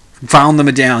 found the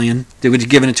medallion. They would have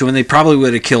given it to her, and they probably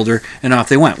would have killed her, and off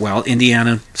they went. Well,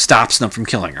 Indiana stops them from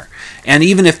killing her, and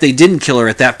even if they didn't kill her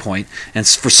at that point, and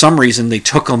for some reason they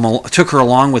took her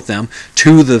along with them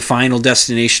to the final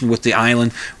destination with the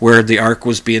island where the Ark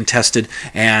was being tested,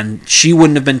 and she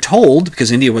wouldn't have been told,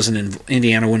 because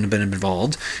Indiana wouldn't have been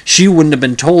involved, she wouldn't have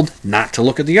been told not to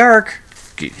look at the Ark,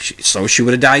 so she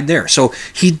would have died there. So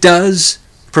he does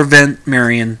prevent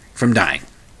Marion from dying.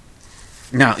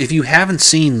 Now, if you haven't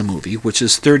seen the movie, which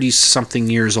is 30-something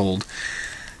years old,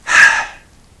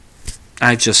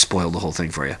 I just spoiled the whole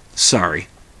thing for you. Sorry.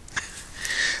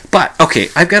 But, okay,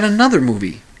 I've got another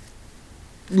movie,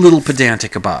 little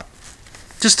pedantic about.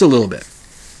 Just a little bit.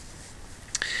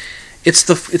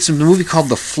 It's a movie called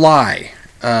The Fly,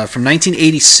 from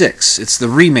 1986. It's the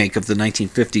remake of the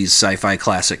 1950s sci-fi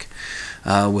classic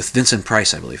with Vincent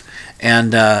Price, I believe.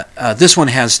 And this one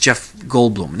has Jeff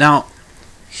Goldblum. Now,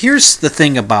 here's the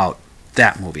thing about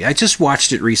that movie. I just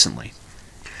watched it recently,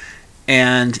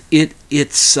 and it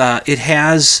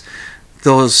has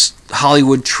those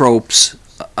Hollywood tropes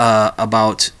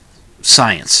about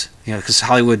science, because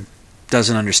Hollywood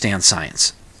doesn't understand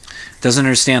science, doesn't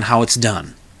understand how it's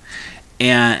done,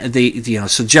 and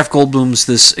so Jeff Goldblum's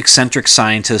this eccentric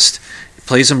scientist,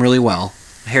 plays him really well.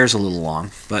 Hair's a little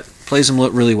long, but plays him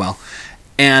really well,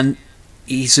 and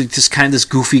he's just kind of this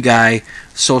goofy guy,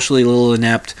 socially a little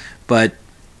inept, but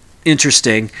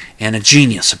interesting and a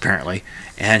genius apparently,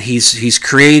 and he's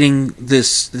creating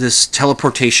this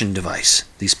teleportation device,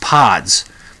 these pods,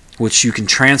 which you can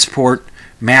transport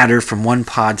matter from one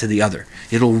pod to the other.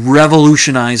 It'll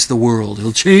revolutionize the world.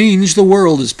 It'll change the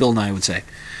world, as Bill Nye would say.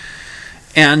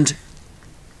 And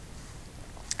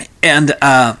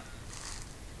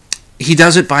he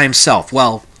does it by himself.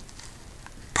 Well,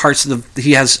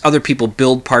 he has other people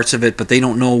build parts of it, but they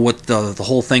don't know what the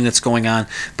whole thing that's going on.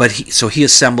 But he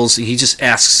assembles. He just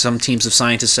asks some teams of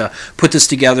scientists to put this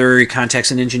together. He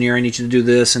contacts an engineer. I need you to do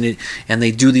this, and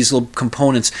they do these little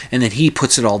components, and then he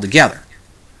puts it all together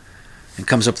and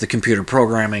comes up with the computer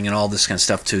programming and all this kind of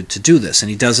stuff to do this. And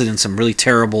he does it in some really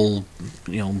terrible,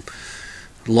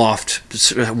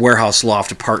 warehouse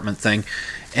loft apartment thing.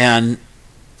 And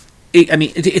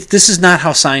this is not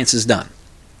how science is done.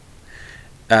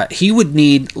 He would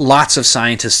need lots of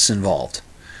scientists involved.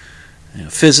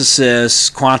 Physicists,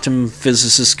 quantum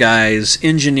physicist guys,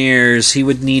 engineers. He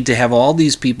would need to have all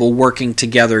these people working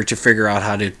together to figure out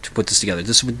how to put this together.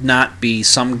 This would not be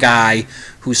some guy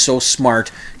who's so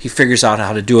smart he figures out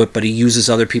how to do it, but he uses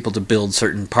other people to build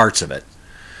certain parts of it.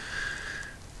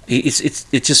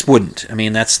 It just wouldn't.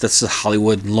 That's the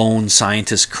Hollywood lone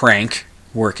scientist crank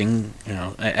working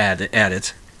at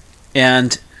it.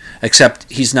 And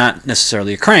except he's not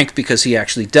necessarily a crank, because he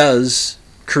actually does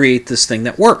create this thing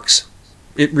that works.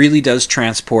 It really does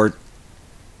transport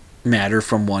matter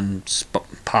from one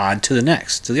pod to the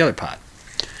next, to the other pod.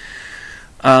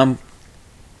 And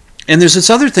there's this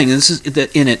other thing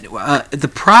that in it.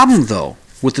 The problem, though,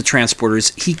 with the transporter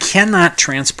is he cannot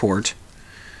transport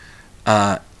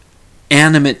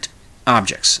animate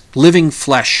objects, living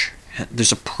flesh.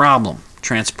 There's a problem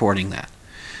transporting that.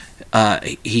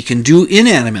 He can do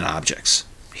inanimate objects.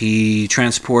 He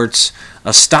transports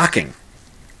a stocking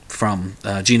from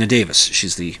Gina Davis.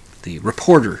 She's the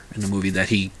reporter in the movie that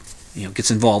he gets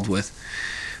involved with.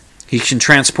 He can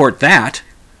transport that,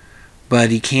 but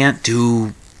he can't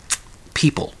do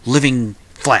people, living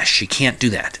flesh. He can't do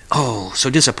that. Oh, so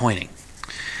disappointing.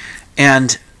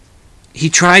 And he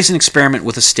tries an experiment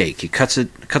with a steak. He cuts a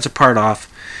part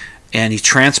off, and he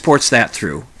transports that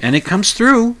through, and it comes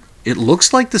through. It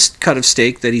looks like this cut of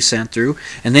steak that he sent through,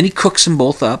 and then he cooks them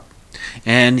both up.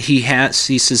 And he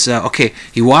says, okay,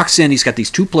 he walks in, he's got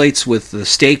these two plates with the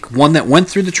steak, one that went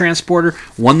through the transporter,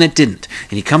 one that didn't.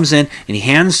 And he comes in and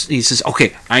he says,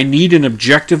 okay, I need an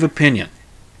objective opinion.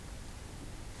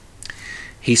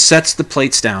 He sets the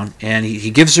plates down and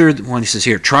he gives her one. He says,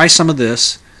 here, try some of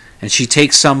this. And she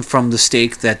takes some from the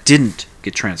steak that didn't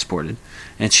get transported.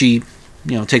 And she,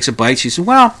 takes a bite. She says,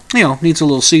 well, needs a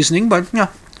little seasoning, but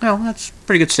well, that's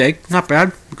pretty good steak. Not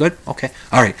bad. Good. Okay.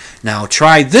 All right. Now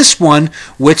try this one,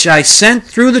 which I sent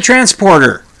through the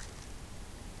transporter.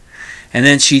 And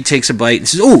then she takes a bite and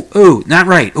says, "Ooh, not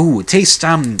right. Ooh, it tastes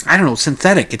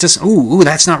synthetic. It just ooh,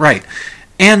 that's not right."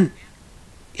 And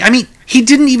he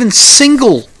didn't even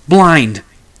single blind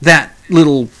that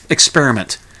little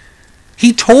experiment.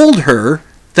 He told her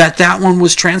that one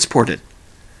was transported.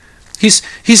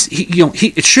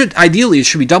 It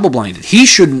should be double blinded. He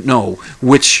shouldn't know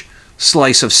which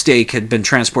slice of steak had been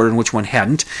transported and which one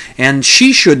hadn't, and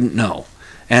she shouldn't know,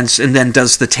 and then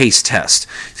does the taste test.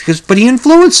 But he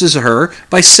influences her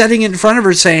by setting it in front of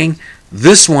her, saying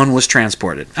this one was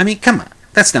transported. Come on,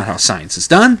 that's not how science is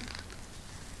done.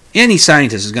 Any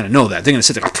scientist is going to know that. They're going to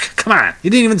sit there, come on,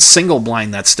 you didn't even single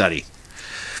blind that study.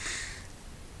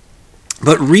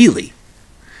 But really,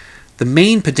 the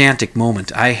main pedantic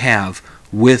moment I have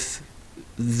with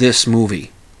this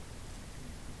movie,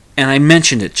 and I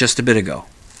mentioned it just a bit ago,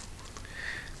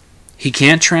 he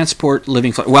can't transport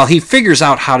living flesh. Well, he figures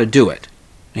out how to do it,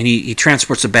 and he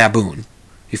transports a baboon.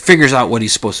 He figures out what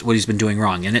he's been doing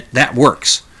wrong, and that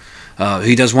works.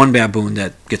 He does one baboon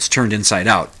that gets turned inside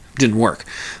out. Didn't work,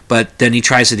 but then he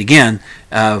tries it again,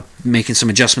 making some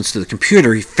adjustments to the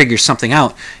computer. He figures something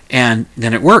out, and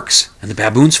then it works, and the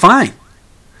baboon's fine.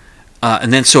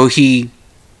 And then so he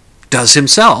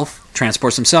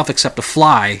transports himself, except a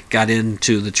fly got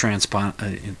into the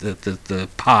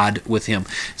pod with him.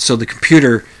 So the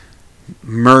computer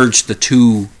merged the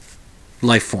two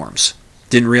life forms.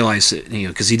 Didn't realize it,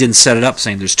 because he didn't set it up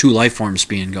saying there's two life forms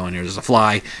being going here. There's a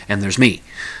fly and there's me.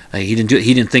 He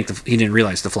didn't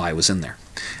realize the fly was in there,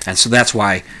 and so that's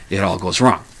why it all goes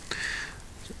wrong.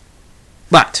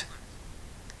 But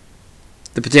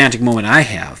the pedantic moment I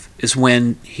have is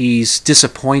when he's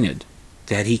disappointed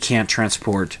that he can't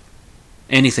transport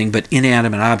anything but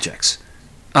inanimate objects.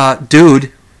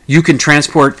 Dude, you can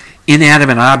transport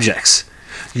inanimate objects.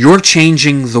 You're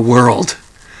changing the world.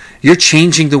 You're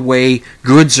changing the way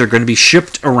goods are going to be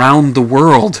shipped around the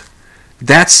world.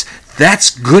 That's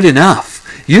That's good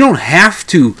enough. You don't have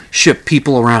to ship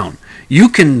people around. You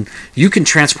can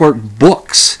transport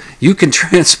books. You can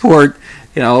transport,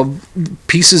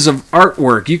 pieces of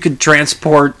artwork. You can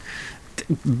transport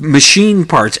machine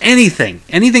parts.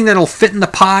 Anything that'll fit in the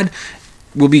pod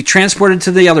will be transported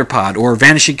to the other pod, or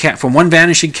from one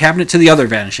vanishing cabinet to the other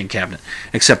vanishing cabinet.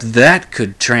 Except that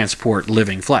could transport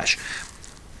living flesh.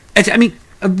 I mean,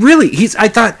 really, I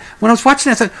thought when I was watching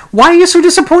that, I thought, why are you so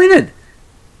disappointed?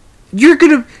 You're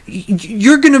gonna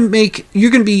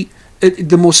be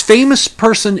the most famous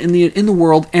person in the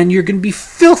world, and you're gonna be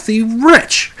filthy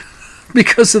rich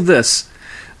because of this.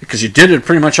 Because you did it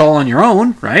pretty much all on your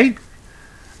own, right?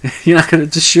 You're not gonna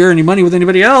just share any money with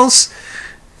anybody else.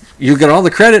 You get all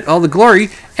the credit, all the glory,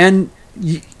 and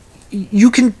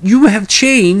you have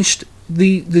changed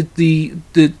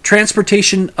the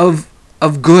transportation of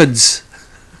goods.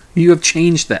 You have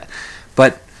changed that,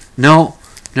 but no,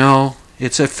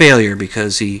 it's a failure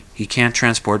because he can't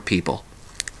transport people.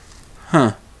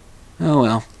 Huh? Oh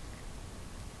well.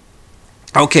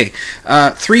 Okay,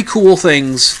 3 cool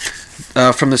things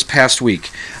from this past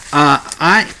week.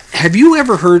 Have you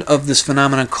ever heard of this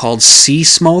phenomenon called sea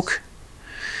smoke?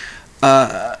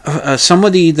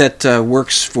 Somebody that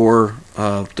works for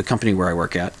the company where I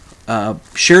work at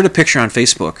shared a picture on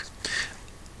Facebook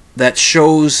that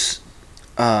shows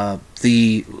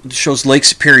Lake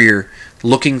Superior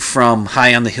looking from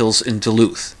high on the hills in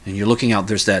Duluth, and you're looking out.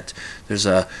 There's a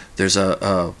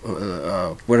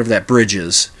whatever that bridge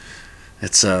is.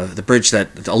 It's the bridge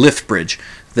a lift bridge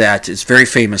that is very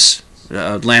famous,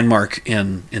 landmark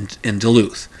in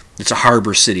Duluth. It's a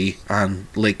harbor city on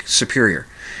Lake Superior.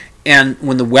 And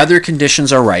when the weather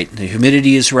conditions are right, the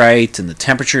humidity is right, and the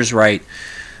temperature is right,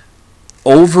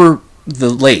 over the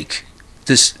lake,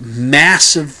 this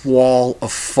massive wall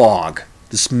of fog,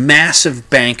 this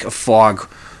massive bank of fog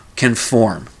can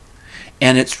form.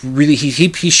 And it's really,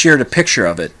 he shared a picture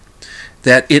of it,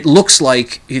 that it looks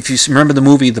like, if you remember the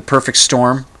movie The Perfect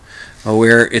Storm,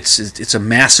 where it's a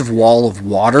massive wall of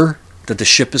water that the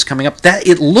ship is coming up, that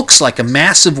it looks like a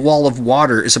massive wall of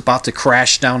water is about to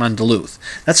crash down on Duluth.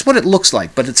 That's what it looks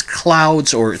like, but it's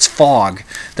clouds or it's fog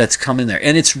that's coming there,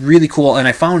 and it's really cool. And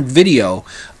I found video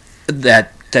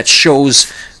that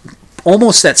shows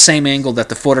almost that same angle that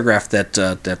the photograph that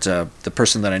the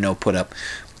person that I know put up.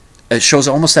 It shows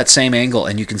almost that same angle,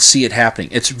 and you can see it happening.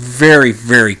 It's very,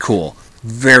 very cool.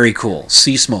 Very cool.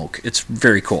 Sea smoke. It's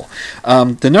very cool.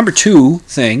 The number 2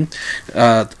 thing,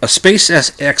 a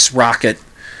SpaceX rocket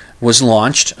was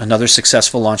launched, another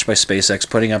successful launch by SpaceX,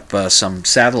 putting up some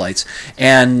satellites.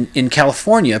 And in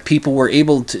California, people were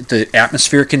able to, the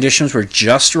atmospheric conditions were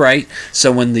just right,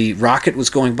 so when the rocket was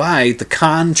going by, the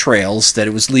contrails that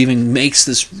it was leaving makes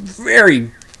this very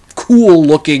cool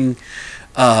looking,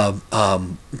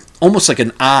 almost like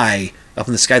an eye up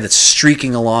in the sky that's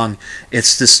streaking along.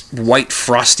 It's this white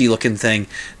frosty looking thing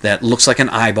that looks like an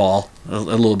eyeball a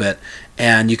little bit,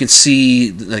 and you can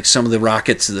see like some of the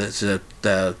rockets, the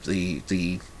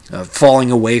falling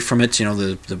away from it,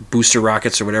 the booster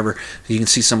rockets or whatever. You can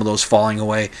see some of those falling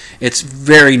away. It's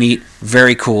very neat,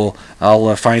 very cool.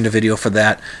 I'll find a video for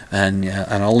that, and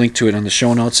I'll link to it on the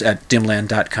show notes at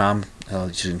dimland.com.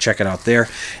 You can check it out there.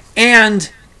 And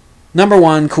number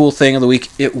 1 cool thing of the week,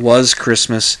 it was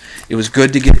Christmas. It was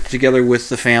good to get together with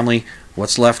the family.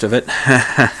 What's left of it?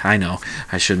 I know,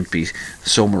 I shouldn't be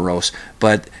so morose,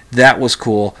 but that was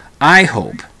cool. I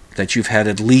hope that you've had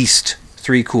at least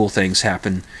 3 cool things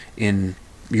happen in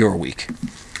your week.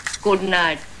 Good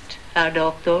night, Herr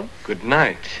Doctor. Good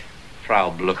night, Frau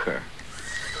Blucher.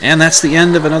 And that's the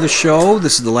end of another show.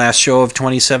 This is the last show of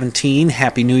 2017.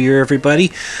 Happy New Year,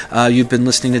 everybody. You've been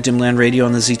listening to Dimland Radio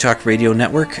on the Z-Talk Radio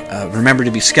Network. Remember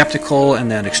to be skeptical, and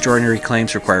that extraordinary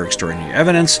claims require extraordinary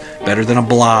evidence. Better than a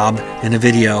blob in a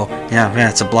video. Yeah,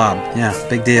 it's a blob. Yeah,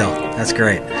 big deal. That's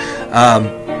great.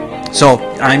 So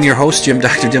I'm your host, Jim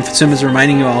Dr. Dim Fitzsimmons,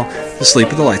 reminding you all to sleep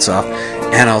with the lights off.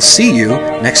 And I'll see you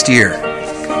next year.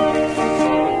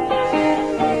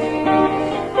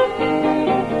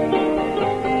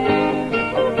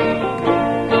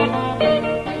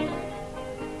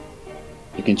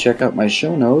 You can check out my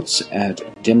show notes at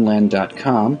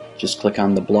dimland.com. Just click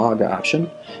on the blog option,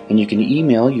 and you can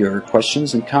email your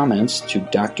questions and comments to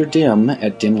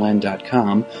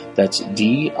drdim@dimland.com. That's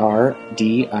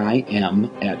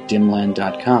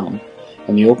drdim@dimland.com.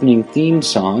 And the opening theme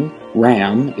song,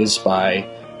 Ram, is by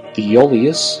the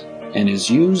Iolius and is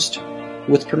used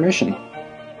with permission.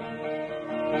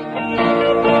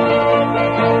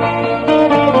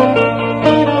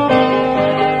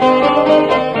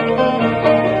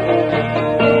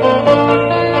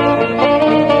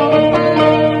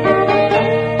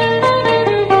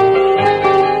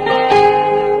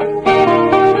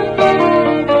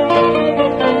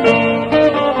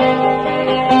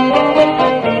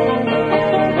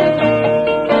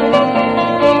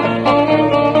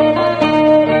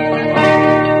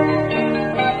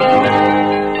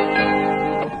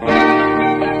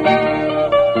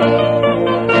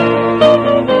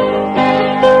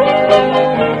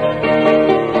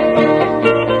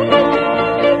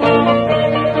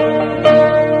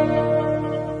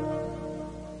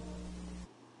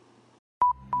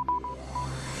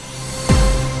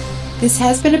 This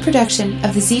has been a production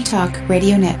of the Z-Talk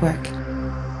Radio Network.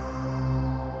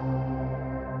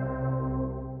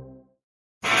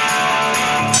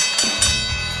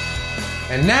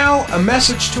 And now, a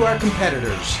message to our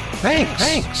competitors.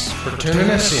 Thanks for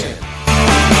tuning us in.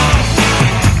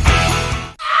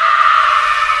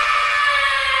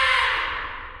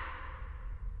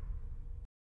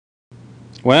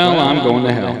 Well, I'm going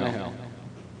to hell.